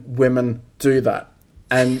seeing women do that.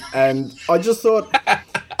 And I just thought,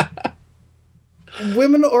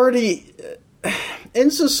 women already,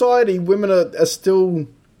 in society, women are still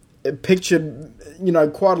pictured,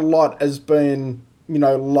 quite a lot as being,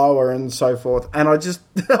 lower and so forth. And I just,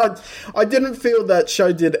 I didn't feel that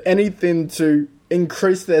show did anything to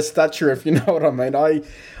increase their stature, if you know what I mean. I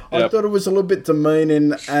thought it was a little bit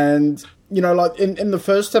demeaning, and, like in the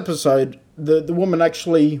first episode, the woman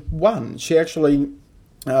actually won. She actually,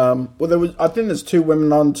 I think there's 2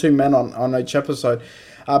 women on, 2 men on each episode,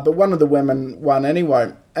 but one of the women won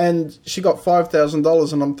anyway, and she got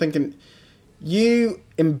 $5,000, and I'm thinking, you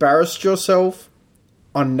embarrassed yourself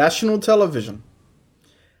on national television,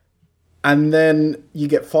 and then you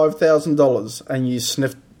get $5,000, and you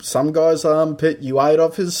sniffed some guy's armpit, you ate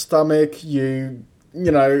off his stomach, you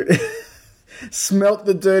smelt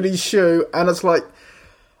the dirty shoe, and it's like,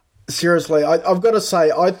 seriously, I've got to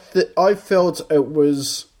say, I felt it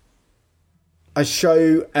was a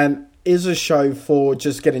show and is a show for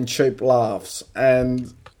just getting cheap laughs.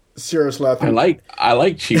 And seriously, I think I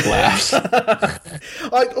like cheap laughs. I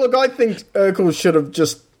think Urkel should have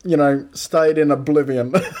just stayed in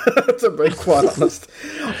oblivion. To be quite honest,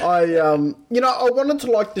 I wanted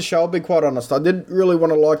to like the show. I'll be quite honest. I didn't really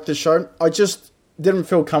want to like the show. I just didn't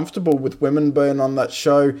feel comfortable with women being on that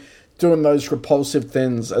show doing those repulsive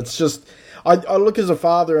things. It's just, I look as a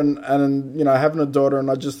father and having a daughter, and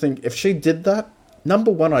I just think if she did that,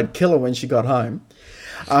 number one, I'd kill her when she got home.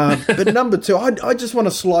 But number two, I just want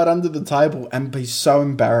to slide under the table and be so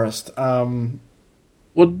embarrassed.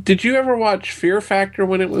 Well, did you ever watch Fear Factor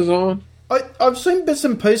when it was on? I've seen bits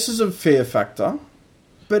and pieces of Fear Factor,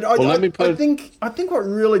 but I think what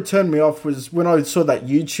really turned me off was when I saw that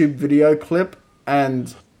YouTube video clip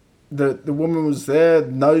and the woman was there,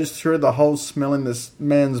 nose through the hole, smelling this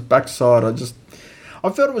man's backside. I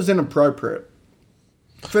felt it was inappropriate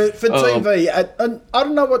for TV. I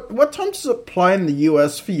don't know what time does it play in the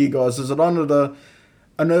US for you guys? Is it on at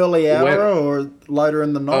an early hour or later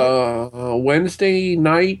in the night? Wednesday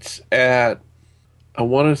nights at, I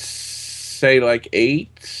want to say like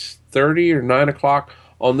 8:30 or 9 o'clock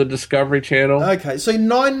on the Discovery Channel. Okay, so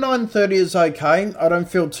 9:30 is okay. I don't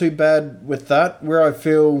feel too bad with that. Where I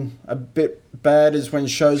feel a bit bad is when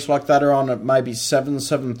shows like that are on at maybe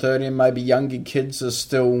 7:30, and maybe younger kids are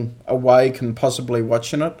still awake and possibly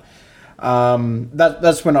watching it.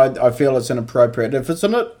 That's when I feel it's inappropriate. If it's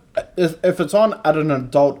on at an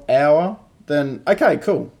adult hour, then okay,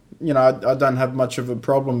 cool. I don't have much of a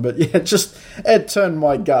problem. But yeah, it turned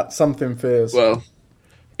my gut. Something fierce. Well,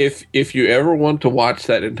 if you ever want to watch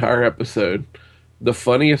that entire episode, the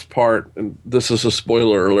funniest part, and this is a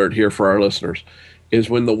spoiler alert here for our listeners, is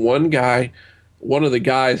when one of the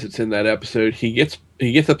guys that's in that episode, he gets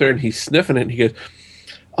up there and he's sniffing it and he goes,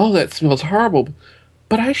 "Oh, that smells horrible,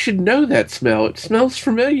 but I should know that smell. It smells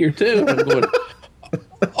familiar too." And I'm going,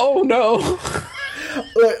 "Oh no."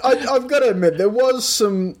 Look, I've got to admit, there was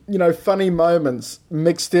some, funny moments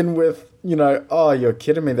mixed in with, oh, you're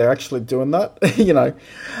kidding me, they're actually doing that,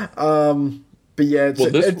 But yeah,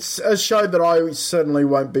 it's a show that I certainly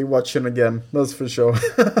won't be watching again, that's for sure.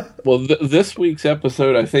 Well, this week's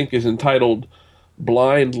episode, I think, is entitled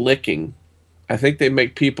Blind Licking. I think they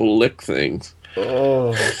make people lick things.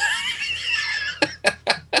 Oh.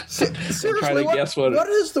 Seriously, what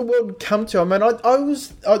has the world come to? I mean,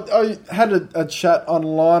 I had a chat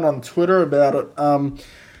online on Twitter about it,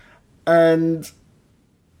 and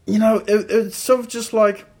it's sort of just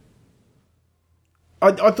like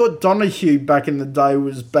I thought Donahue back in the day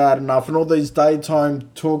was bad enough, and all these daytime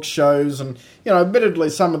talk shows, and admittedly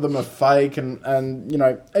some of them are fake, and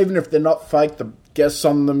even if they're not fake, the guests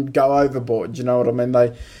on them go overboard. You know what I mean?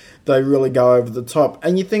 They really go over the top,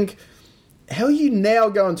 and you think, how are you now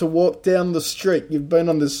going to walk down the street? You've been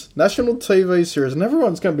on this national TV series and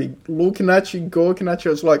everyone's going to be looking at you, gawking at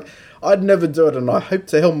you. It's like, I'd never do it, and I hope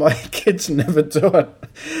to hell my kids never do it.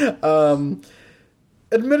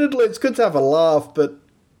 Admittedly, it's good to have a laugh, but,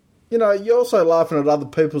 you're also laughing at other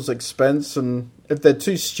people's expense, and if they're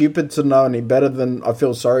too stupid to know any better, then I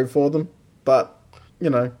feel sorry for them. But,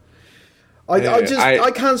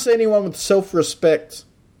 I can't see anyone with self-respect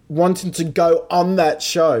wanting to go on that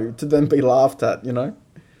show to then be laughed at,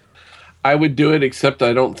 I would do it, except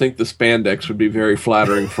I don't think the spandex would be very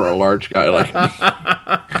flattering for a large guy like me.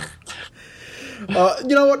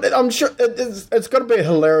 You know what? I'm sure it's got to be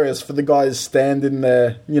hilarious for the guys standing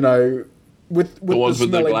there, with the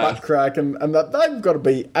smelly butt crack, and that they've got to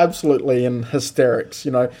be absolutely in hysterics,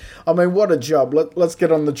 I mean, what a job. Let's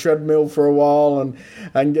get on the treadmill for a while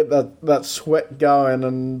and get that sweat going,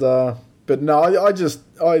 and but no,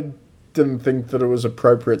 I didn't think that it was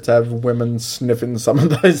appropriate to have women sniffing some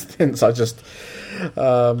of those things. I just...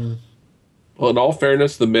 Well, in all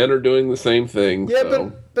fairness, the men are doing the same thing. Yeah,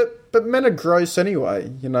 so. but men are gross anyway,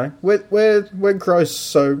 We're gross,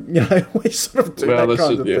 so, we sort of do that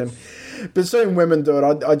kind of thing. But seeing women do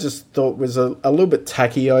it, I just thought was a little bit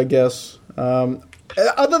tacky, I guess.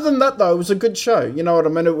 Other than that, though, it was a good show. You know what I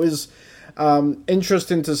mean? It was...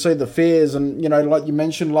 interesting to see the fears, and like you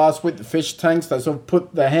mentioned last week, the fish tanks, they sort of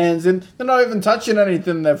put their hands in, they're not even touching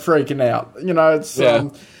anything, they're freaking out, it's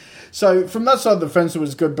so from that side of the fence it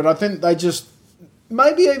was good, but I think they just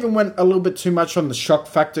maybe even went a little bit too much on the shock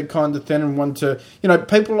factor kind of thing, and want to,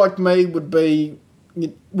 people like me would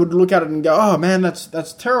look at it and go, oh man,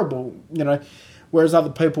 that's terrible, whereas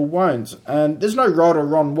other people won't, and there's no right or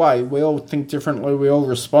wrong way, we all think differently, we all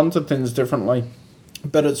respond to things differently,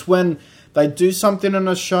 but it's when they do something in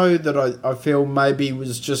a show that I feel maybe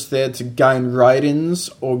was just there to gain ratings,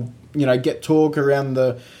 or, get talk around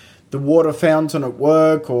the water fountain at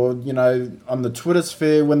work, or, on the Twitter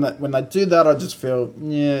sphere. When they do that, I just feel,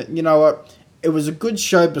 yeah, you know what? It was a good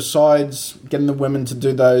show besides getting the women to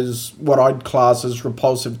do those, what I'd class as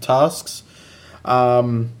repulsive tasks. I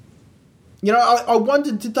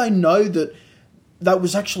wondered, did they know that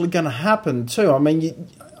was actually going to happen too? I mean,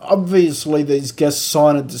 obviously these guests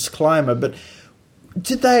sign a disclaimer, but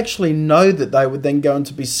did they actually know that they were then going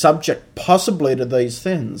to be subject possibly to these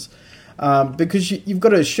things? Because you've got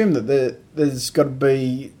to assume that there's got to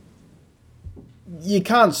be... You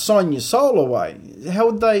can't sign your soul away.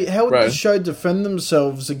 How would the show defend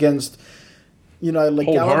themselves against,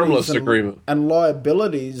 legalities and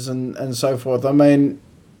liabilities and so forth? I mean,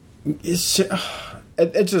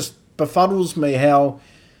 it just befuddles me how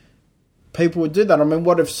people would do that. I mean,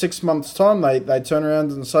 what if 6 months' time they turn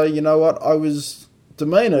around and say, you know what, I was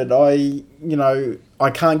demeaned. I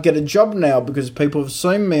can't get a job now because people have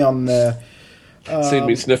seen me on there. Seen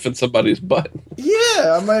me sniffing somebody's butt.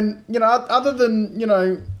 Yeah, I mean, other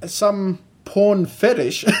than, some porn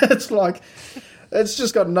fetish, it's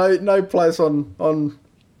just got no place on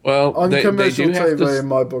commercial TV in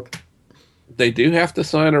my book. They do have to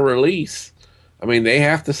sign a release. I mean, they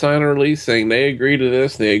have to sign a release saying they agree to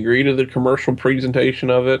this, they agree to the commercial presentation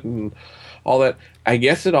of it and all that. I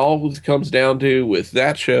guess it all comes down to, with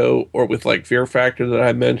that show or with like Fear Factor that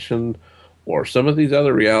I mentioned or some of these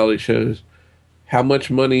other reality shows, how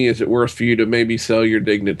much money is it worth for you to maybe sell your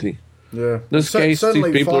dignity? Yeah. In this case,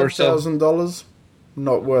 certainly these people are $5,000,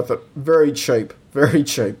 not worth it. Very cheap. Very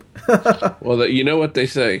cheap. Well, you know what they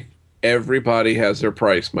say. Everybody has their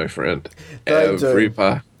price, my friend.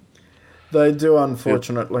 Everybody. They do,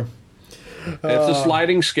 unfortunately. It's a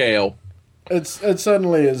sliding scale. It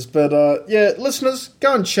certainly is. But, listeners,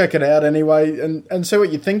 go and check it out anyway and see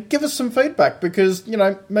what you think. Give us some feedback because,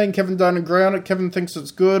 me and Kevin don't agree on it. Kevin thinks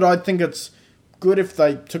it's good. I think it's good if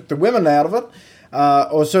they took the women out of it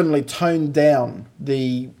or certainly toned down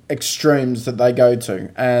the extremes that they go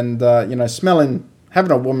to. And,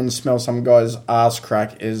 having a woman smell some guy's ass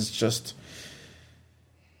crack is just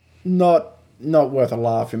not worth a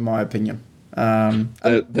laugh, in my opinion.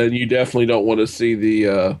 Then you definitely don't want to see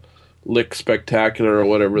the Lick Spectacular or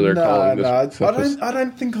whatever they're calling this. No, I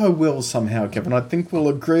don't think I will somehow, Kevin. I think we'll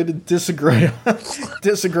agree to disagree on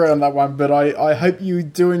that one. But I hope you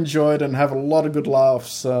do enjoy it and have a lot of good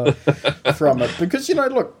laughs from it. Because,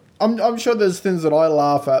 look, I'm sure there's things that I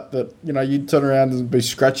laugh at that, you'd turn around and be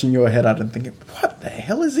scratching your head at and thinking, what the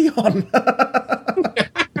hell is he on?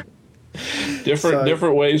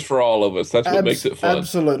 Different ways for all of us. That's what makes it fun.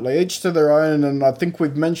 Absolutely. Each to their own. And I think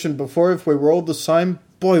we've mentioned before, if we were all the same,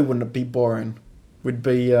 boy, wouldn't it be boring. We'd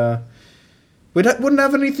be... wouldn't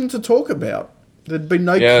have anything to talk about. There'd be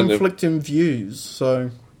no conflict in views,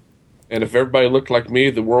 so... And if everybody looked like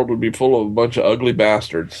me, the world would be full of a bunch of ugly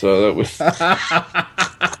bastards. So that was...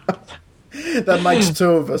 That makes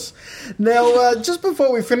two of us. Now, just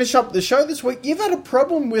before we finish up the show this week, you've had a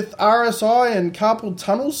problem with RSI and carpal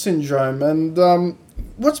tunnel syndrome. And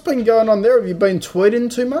what's been going on there? Have you been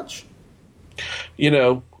tweeting too much?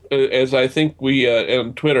 As I think we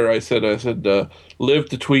on Twitter, I said, live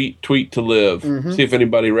to tweet, tweet to live. Mm-hmm. See if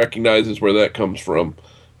anybody recognizes where that comes from.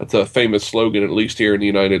 That's a famous slogan, at least here in the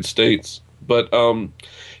United States. But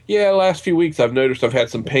last few weeks I've noticed I've had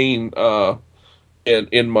some pain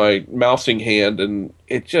in my mousing hand, and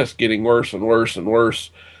it's just getting worse and worse and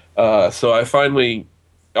worse. So I finally,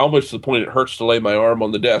 almost to the point it hurts to lay my arm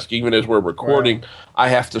on the desk. Even as we're recording, wow. I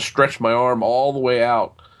have to stretch my arm all the way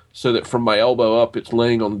out so that from my elbow up it's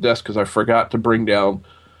laying on the desk because I forgot to bring down.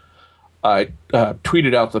 I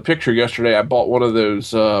tweeted out the picture yesterday. I bought one of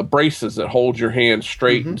those braces that hold your hand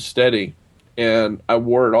straight and steady, and I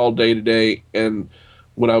wore it all day today. And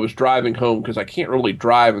when I was driving home, because I can't really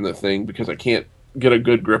drive in the thing because I can't get a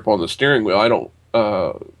good grip on the steering wheel. I don't,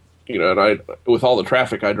 and with all the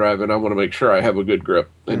traffic I drive in, I want to make sure I have a good grip.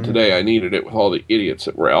 And today I needed it with all the idiots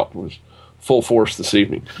that were out. It was full force this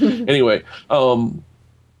evening. Anyway, I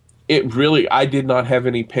did not have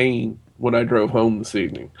any pain when I drove home this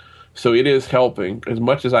evening. So it is helping. As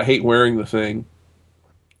much as I hate wearing the thing,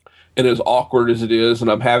 and as awkward as it is,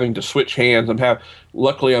 and I'm having to switch hands,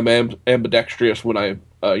 luckily I'm ambidextrous when I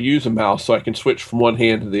use a mouse, so I can switch from one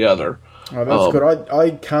hand to the other. Oh, that's good.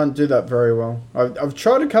 I can't do that very well. I've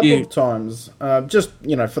tried a couple of times, just,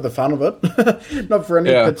 for the fun of it, not for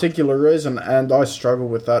any particular reason, and I struggle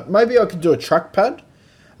with that. Maybe I could do a trackpad,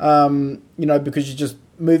 because you're just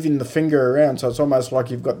moving the finger around, so it's almost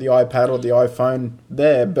like you've got the iPad or the iPhone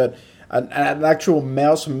there, but an actual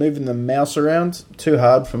mouse and moving the mouse around, too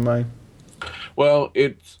hard for me. Well,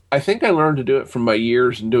 I think I learned to do it from my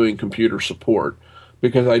years in doing computer support,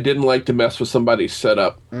 because I didn't like to mess with somebody's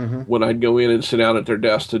setup when I'd go in and sit down at their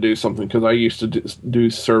desk to do something, because I used to do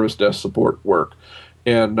service desk support work.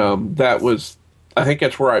 And I think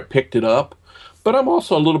that's where I picked it up. But I'm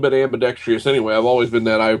also a little bit ambidextrous anyway. I've always been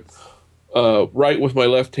that. I write with my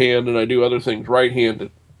left hand, and I do other things right-handed.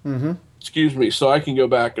 Excuse me. So I can go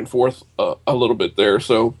back and forth a little bit there.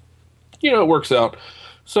 So, it works out.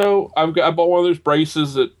 So I bought one of those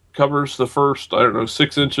braces that covers the first,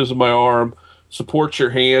 6 inches of my arm, supports your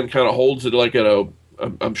hand, kind of holds it like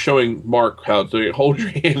I'm showing Mark how to hold your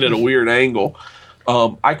hand at a weird angle.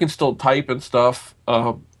 I can still type and stuff,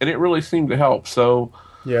 and it really seemed to help. So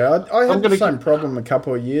yeah, I had the same problem a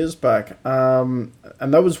couple of years back, and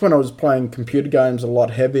that was when I was playing computer games a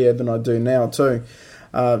lot heavier than I do now too.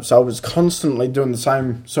 So I was constantly doing the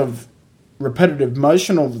same sort of repetitive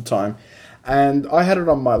motion all the time, and I had it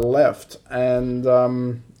on my left, and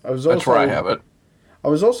that's where I have it. I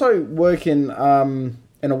was also working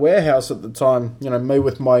in a warehouse at the time, me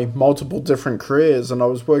with my multiple different careers, and I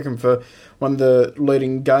was working for one of the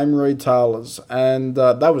leading game retailers, and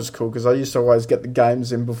that was cool because I used to always get the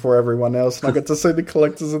games in before everyone else, and I got to see the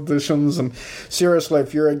collector's editions. And seriously,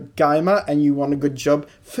 if you're a gamer and you want a good job,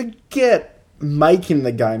 forget making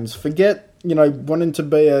the games, forget wanting to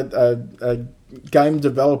be a game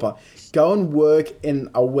developer. Go and work in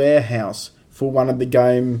a warehouse for one of the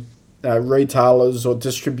game retailers or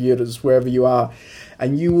distributors, wherever you are,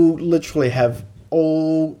 and you will literally have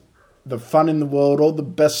all the fun in the world, all the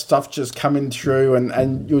best stuff just coming through,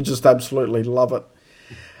 and you'll just absolutely love it.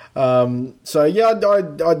 So yeah,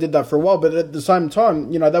 I did that for a while, but at the same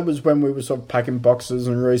time, that was when we were sort of packing boxes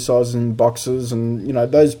and resizing boxes, and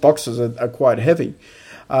those boxes are quite heavy.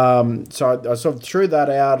 So I sort of threw that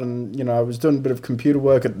out, and I was doing a bit of computer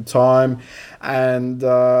work at the time, and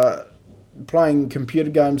playing computer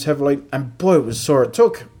games heavily, and boy, it was sore. It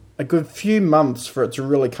took a good few months for it to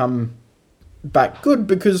really come back good,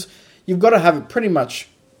 because you've got to have it pretty much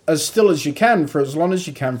as still as you can for as long as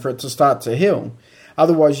you can for it to start to heal.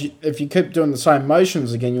 Otherwise, if you keep doing the same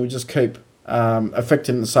motions again, you'll just keep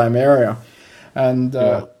affecting the same area. And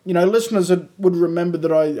listeners would remember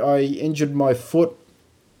that I injured my foot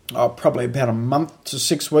probably about a month to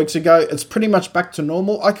 6 weeks ago. It's pretty much back to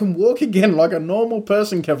normal. I can walk again like a normal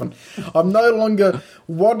person, Kevin. I'm no longer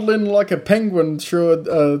waddling like a penguin through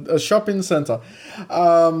a shopping centre.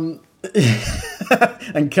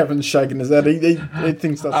 And Kevin's shaking his head. He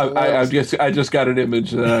thinks that's hilarious. I just got an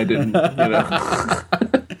image that I didn't,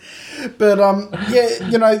 But,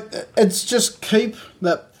 it's just keep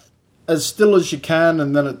that as still as you can,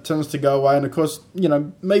 and then it tends to go away. And of course,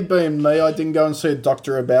 me being me, I didn't go and see a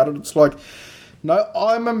doctor about it. It's like, no,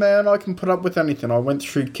 I'm a man, I can put up with anything. I went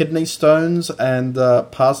through kidney stones and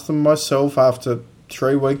passed them myself after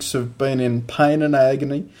 3 weeks of being in pain and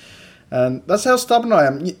agony. And that's how stubborn I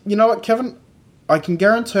am. You know what, Kevin? I can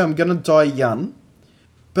guarantee I'm going to die young,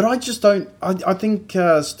 but I just don't... I think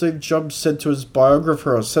Steve Jobs said to his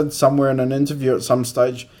biographer, or said somewhere in an interview at some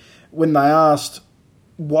stage, when they asked,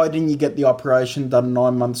 why didn't you get the operation done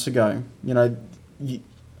 9 months ago?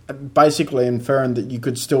 Basically inferring that you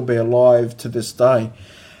could still be alive to this day.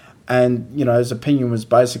 And, his opinion was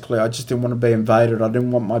basically, I just didn't want to be invaded. I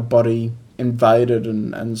didn't want my body invaded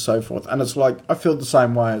and so forth. And it's like, I feel the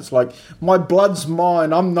same way. It's like, my blood's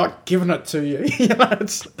mine. I'm not giving it to you. I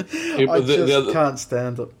can't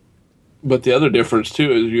stand it. But the other difference,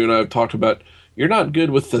 too, is you and I have talked about, you're not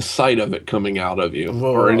good with the sight of it coming out of you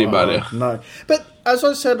or anybody. No. But as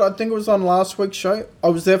I said, I think it was on last week's show, I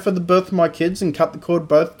was there for the birth of my kids and cut the cord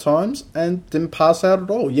both times and didn't pass out at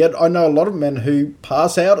all. Yet I know a lot of men who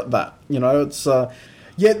pass out at that. It's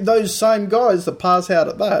yet those same guys that pass out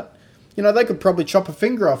at that, they could probably chop a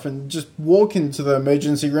finger off and just walk into the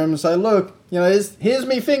emergency room and say, look, here's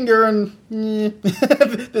me finger, and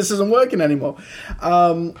this isn't working anymore.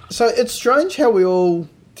 So it's strange how we all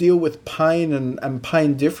deal with pain and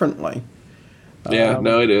pain differently. Yeah,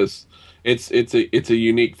 no, it is. It's a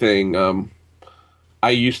unique thing. I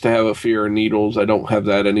used to have a fear of needles. I don't have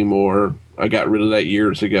that anymore. I got rid of that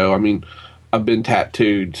years ago. I mean, I've been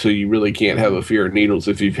tattooed, so you really can't have a fear of needles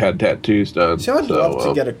if you've had tattoos done. See, I'd love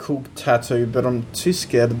to get a cool tattoo, but I'm too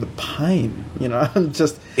scared of the pain. I'm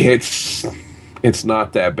just... It's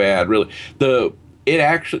not that bad, really. What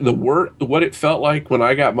it felt like when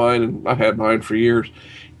I got mine, and I've had mine for years,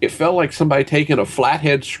 it felt like somebody taking a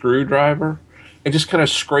flathead screwdriver and just kind of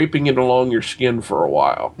scraping it along your skin for a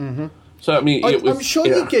while. Mm-hmm. So, I mean, I'm sure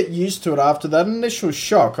you get used to it after that initial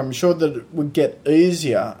shock. I'm sure that it would get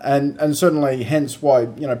easier, and certainly hence why,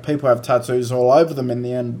 people have tattoos all over them in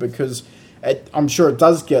the end, because I'm sure it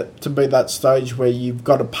does get to be that stage where you've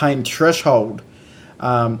got a pain threshold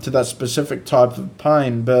to that specific type of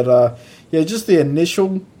pain. But, just the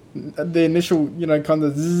initial, kind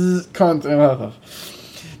of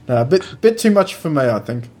a bit too much for me, I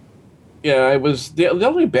think. Yeah, it was the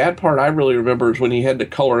only bad part I really remember is when he had to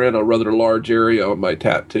color in a rather large area on my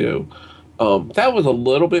tattoo. That was a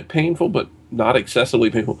little bit painful, but not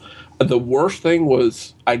excessively painful. The worst thing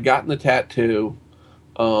was I'd gotten the tattoo.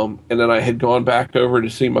 And then I had gone back over to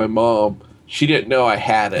see my mom. She didn't know I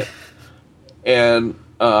had it. And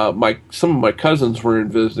some of my cousins were in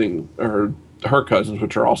visiting, or her cousins,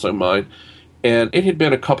 which are also mine. And it had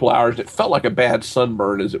been a couple hours. It felt like a bad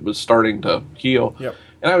sunburn as it was starting to heal. Yep.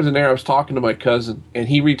 And I was in there. I was talking to my cousin, and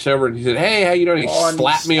he reached over and he said, "Hey, how you doing?" He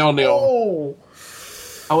slapped me on the arm.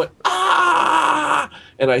 I went, "Ah!"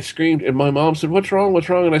 And I screamed. And my mom said, "What's wrong? What's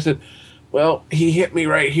wrong?" And I said, "Well, he hit me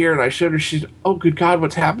right here." And I showed her. She said, "Oh, good God,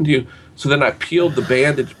 what's happened to you?" So then I peeled the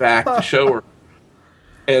bandage back to show her.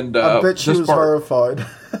 And I bet she was horrified.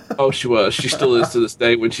 Oh, she was. She still is to this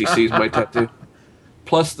day when she sees my tattoo.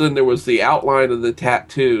 Plus, then there was the outline of the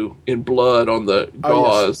tattoo in blood on the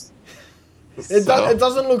gauze. It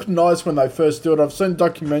doesn't look nice when they first do it. I've seen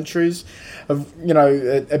documentaries of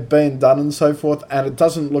it being done and so forth, and it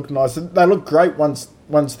doesn't look nice. They look great once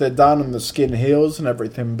they're done and the skin heals and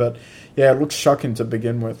everything, but yeah, it looks shocking to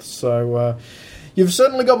begin with. So you've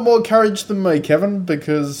certainly got more courage than me, Kevin,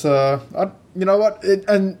 because you know what?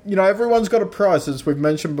 Everyone's got a price, as we've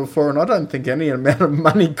mentioned before, and I don't think any amount of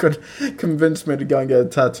money could convince me to go and get a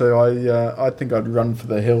tattoo. I think I'd run for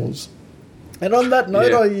the hills. And on that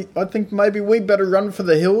note, I think maybe we better run for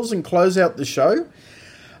the hills and close out the show.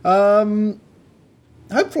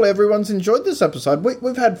 Hopefully everyone's enjoyed this episode.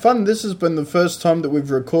 We've had fun. This has been the first time that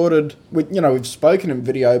we've recorded. We've spoken in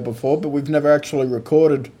video before, but we've never actually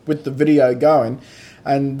recorded with the video going.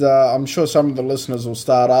 And I'm sure some of the listeners will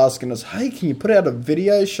start asking us, "Hey, can you put out a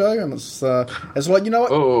video show?" And it's like, you know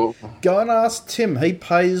what? Oh. Go and ask Tim. He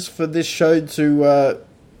pays for this show to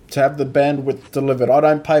have the bandwidth delivered. I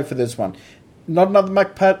don't pay for this one. Not Another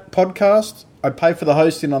Mac podcast. I pay for the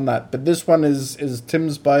hosting on that, but this one is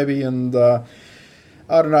Tim's baby, and I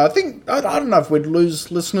don't know. I don't know if we'd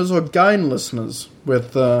lose listeners or gain listeners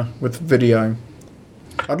with video.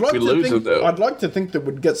 I'd like to think that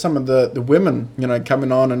we'd get some of the women,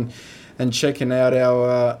 coming on and checking out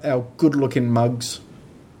our good looking mugs.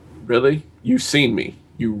 Really? You've seen me.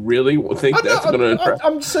 You really think that's going to impress?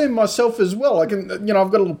 I'm seeing myself as well. I can,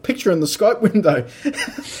 I've got a little picture in the Skype window.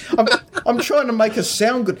 I'm trying to make us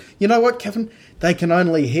sound good. You know what, Kevin? They can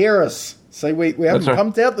only hear us. See, we haven't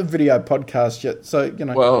pumped out the video podcast yet. So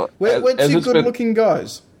we're two good-looking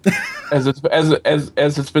guys. As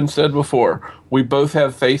it's been said before, we both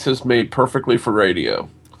have faces made perfectly for radio.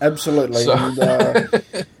 Absolutely. So.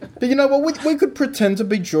 But you know what? We could pretend to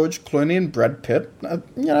be George Clooney and Brad Pitt.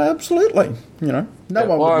 Absolutely. No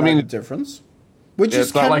one would know the difference. We're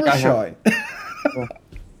just camera shy.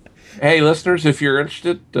 Hey, listeners, if you're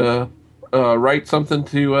interested, write something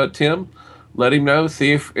to Tim. Let him know.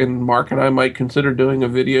 See if Mark and I might consider doing a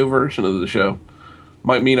video version of the show.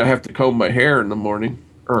 Might mean I have to comb my hair in the morning.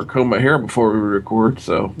 Or comb my hair before we record,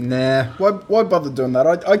 so... Nah, why bother doing that?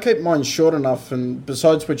 I keep mine short enough, and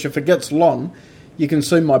besides which, if it gets long, you can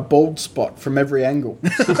see my bald spot from every angle.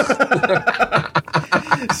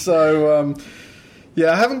 So,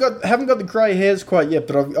 I haven't got the grey hairs quite yet,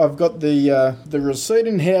 but I've got the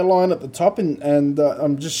receding hairline at the top, and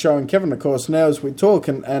I'm just showing Kevin, of course, now as we talk,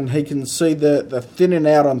 and he can see the thinning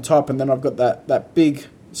out on top, and then I've got that big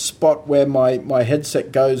spot where my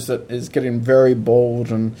headset goes that is getting very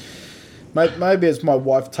bald, and maybe it's my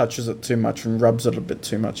wife touches it too much and rubs it a bit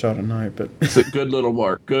too much. I don't know, but it's a good little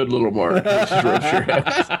mark. Good little mark.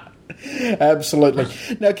 Absolutely.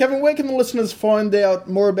 Now, Kevin, where can the listeners find out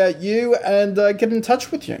more about you and get in touch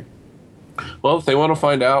with you? Well, if they want to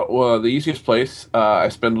find out, the easiest place, I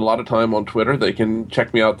spend a lot of time on Twitter. They can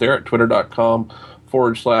check me out there at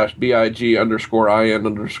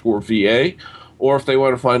twitter.com/BIG_IN_VA. Or if they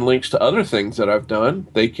want to find links to other things that I've done,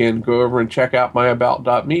 they can go over and check out my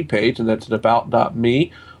About.me page, and that's at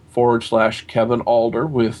about.me/Kevin Alder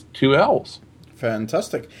with 2 L's.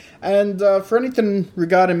 Fantastic. And for anything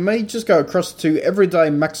regarding me, just go across to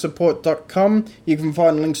everydayMacSupport.com. You can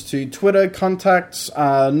find links to Twitter, contacts,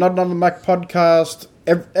 Not Another Mac podcast,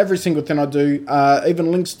 every single thing I do,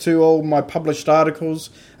 even links to all my published articles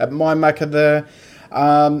at My Mac are there.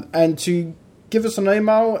 And to give us an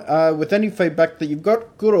email with any feedback that you've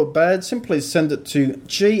got, good or bad. Simply send it to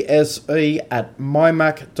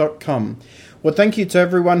gse@mymac.com. Well, thank you to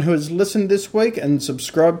everyone who has listened this week and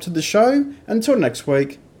subscribed to the show. Until next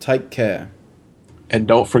week, take care. And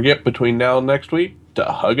don't forget, between now and next week, to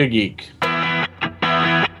hug a geek.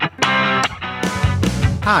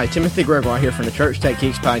 Hi, Timothy Gregoire here from the Church Tech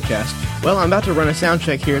Geeks podcast. Well, I'm about to run a sound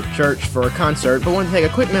check here at the church for a concert, but wanted to take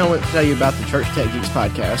a quick moment to tell you about the Church Tech Geeks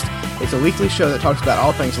podcast. It's a weekly show that talks about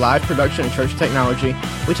all things live production and church technology.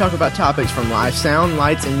 We talk about topics from live sound,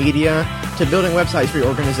 lights, and media to building websites for your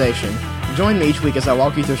organization. join me each week as I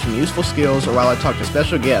walk you through some useful skills or while I talk to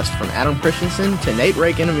special guests from Adam Christensen to Nate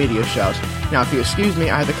Rake and Emilio Shout. Now, if you excuse me,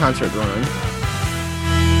 I have the concert run.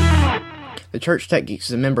 The Church Tech Geeks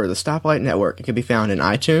is a member of the Stoplight Network and can be found in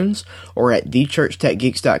iTunes or at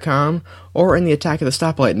thechurchtechgeeks.com or in the Attack of the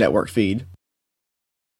Stoplight Network feed.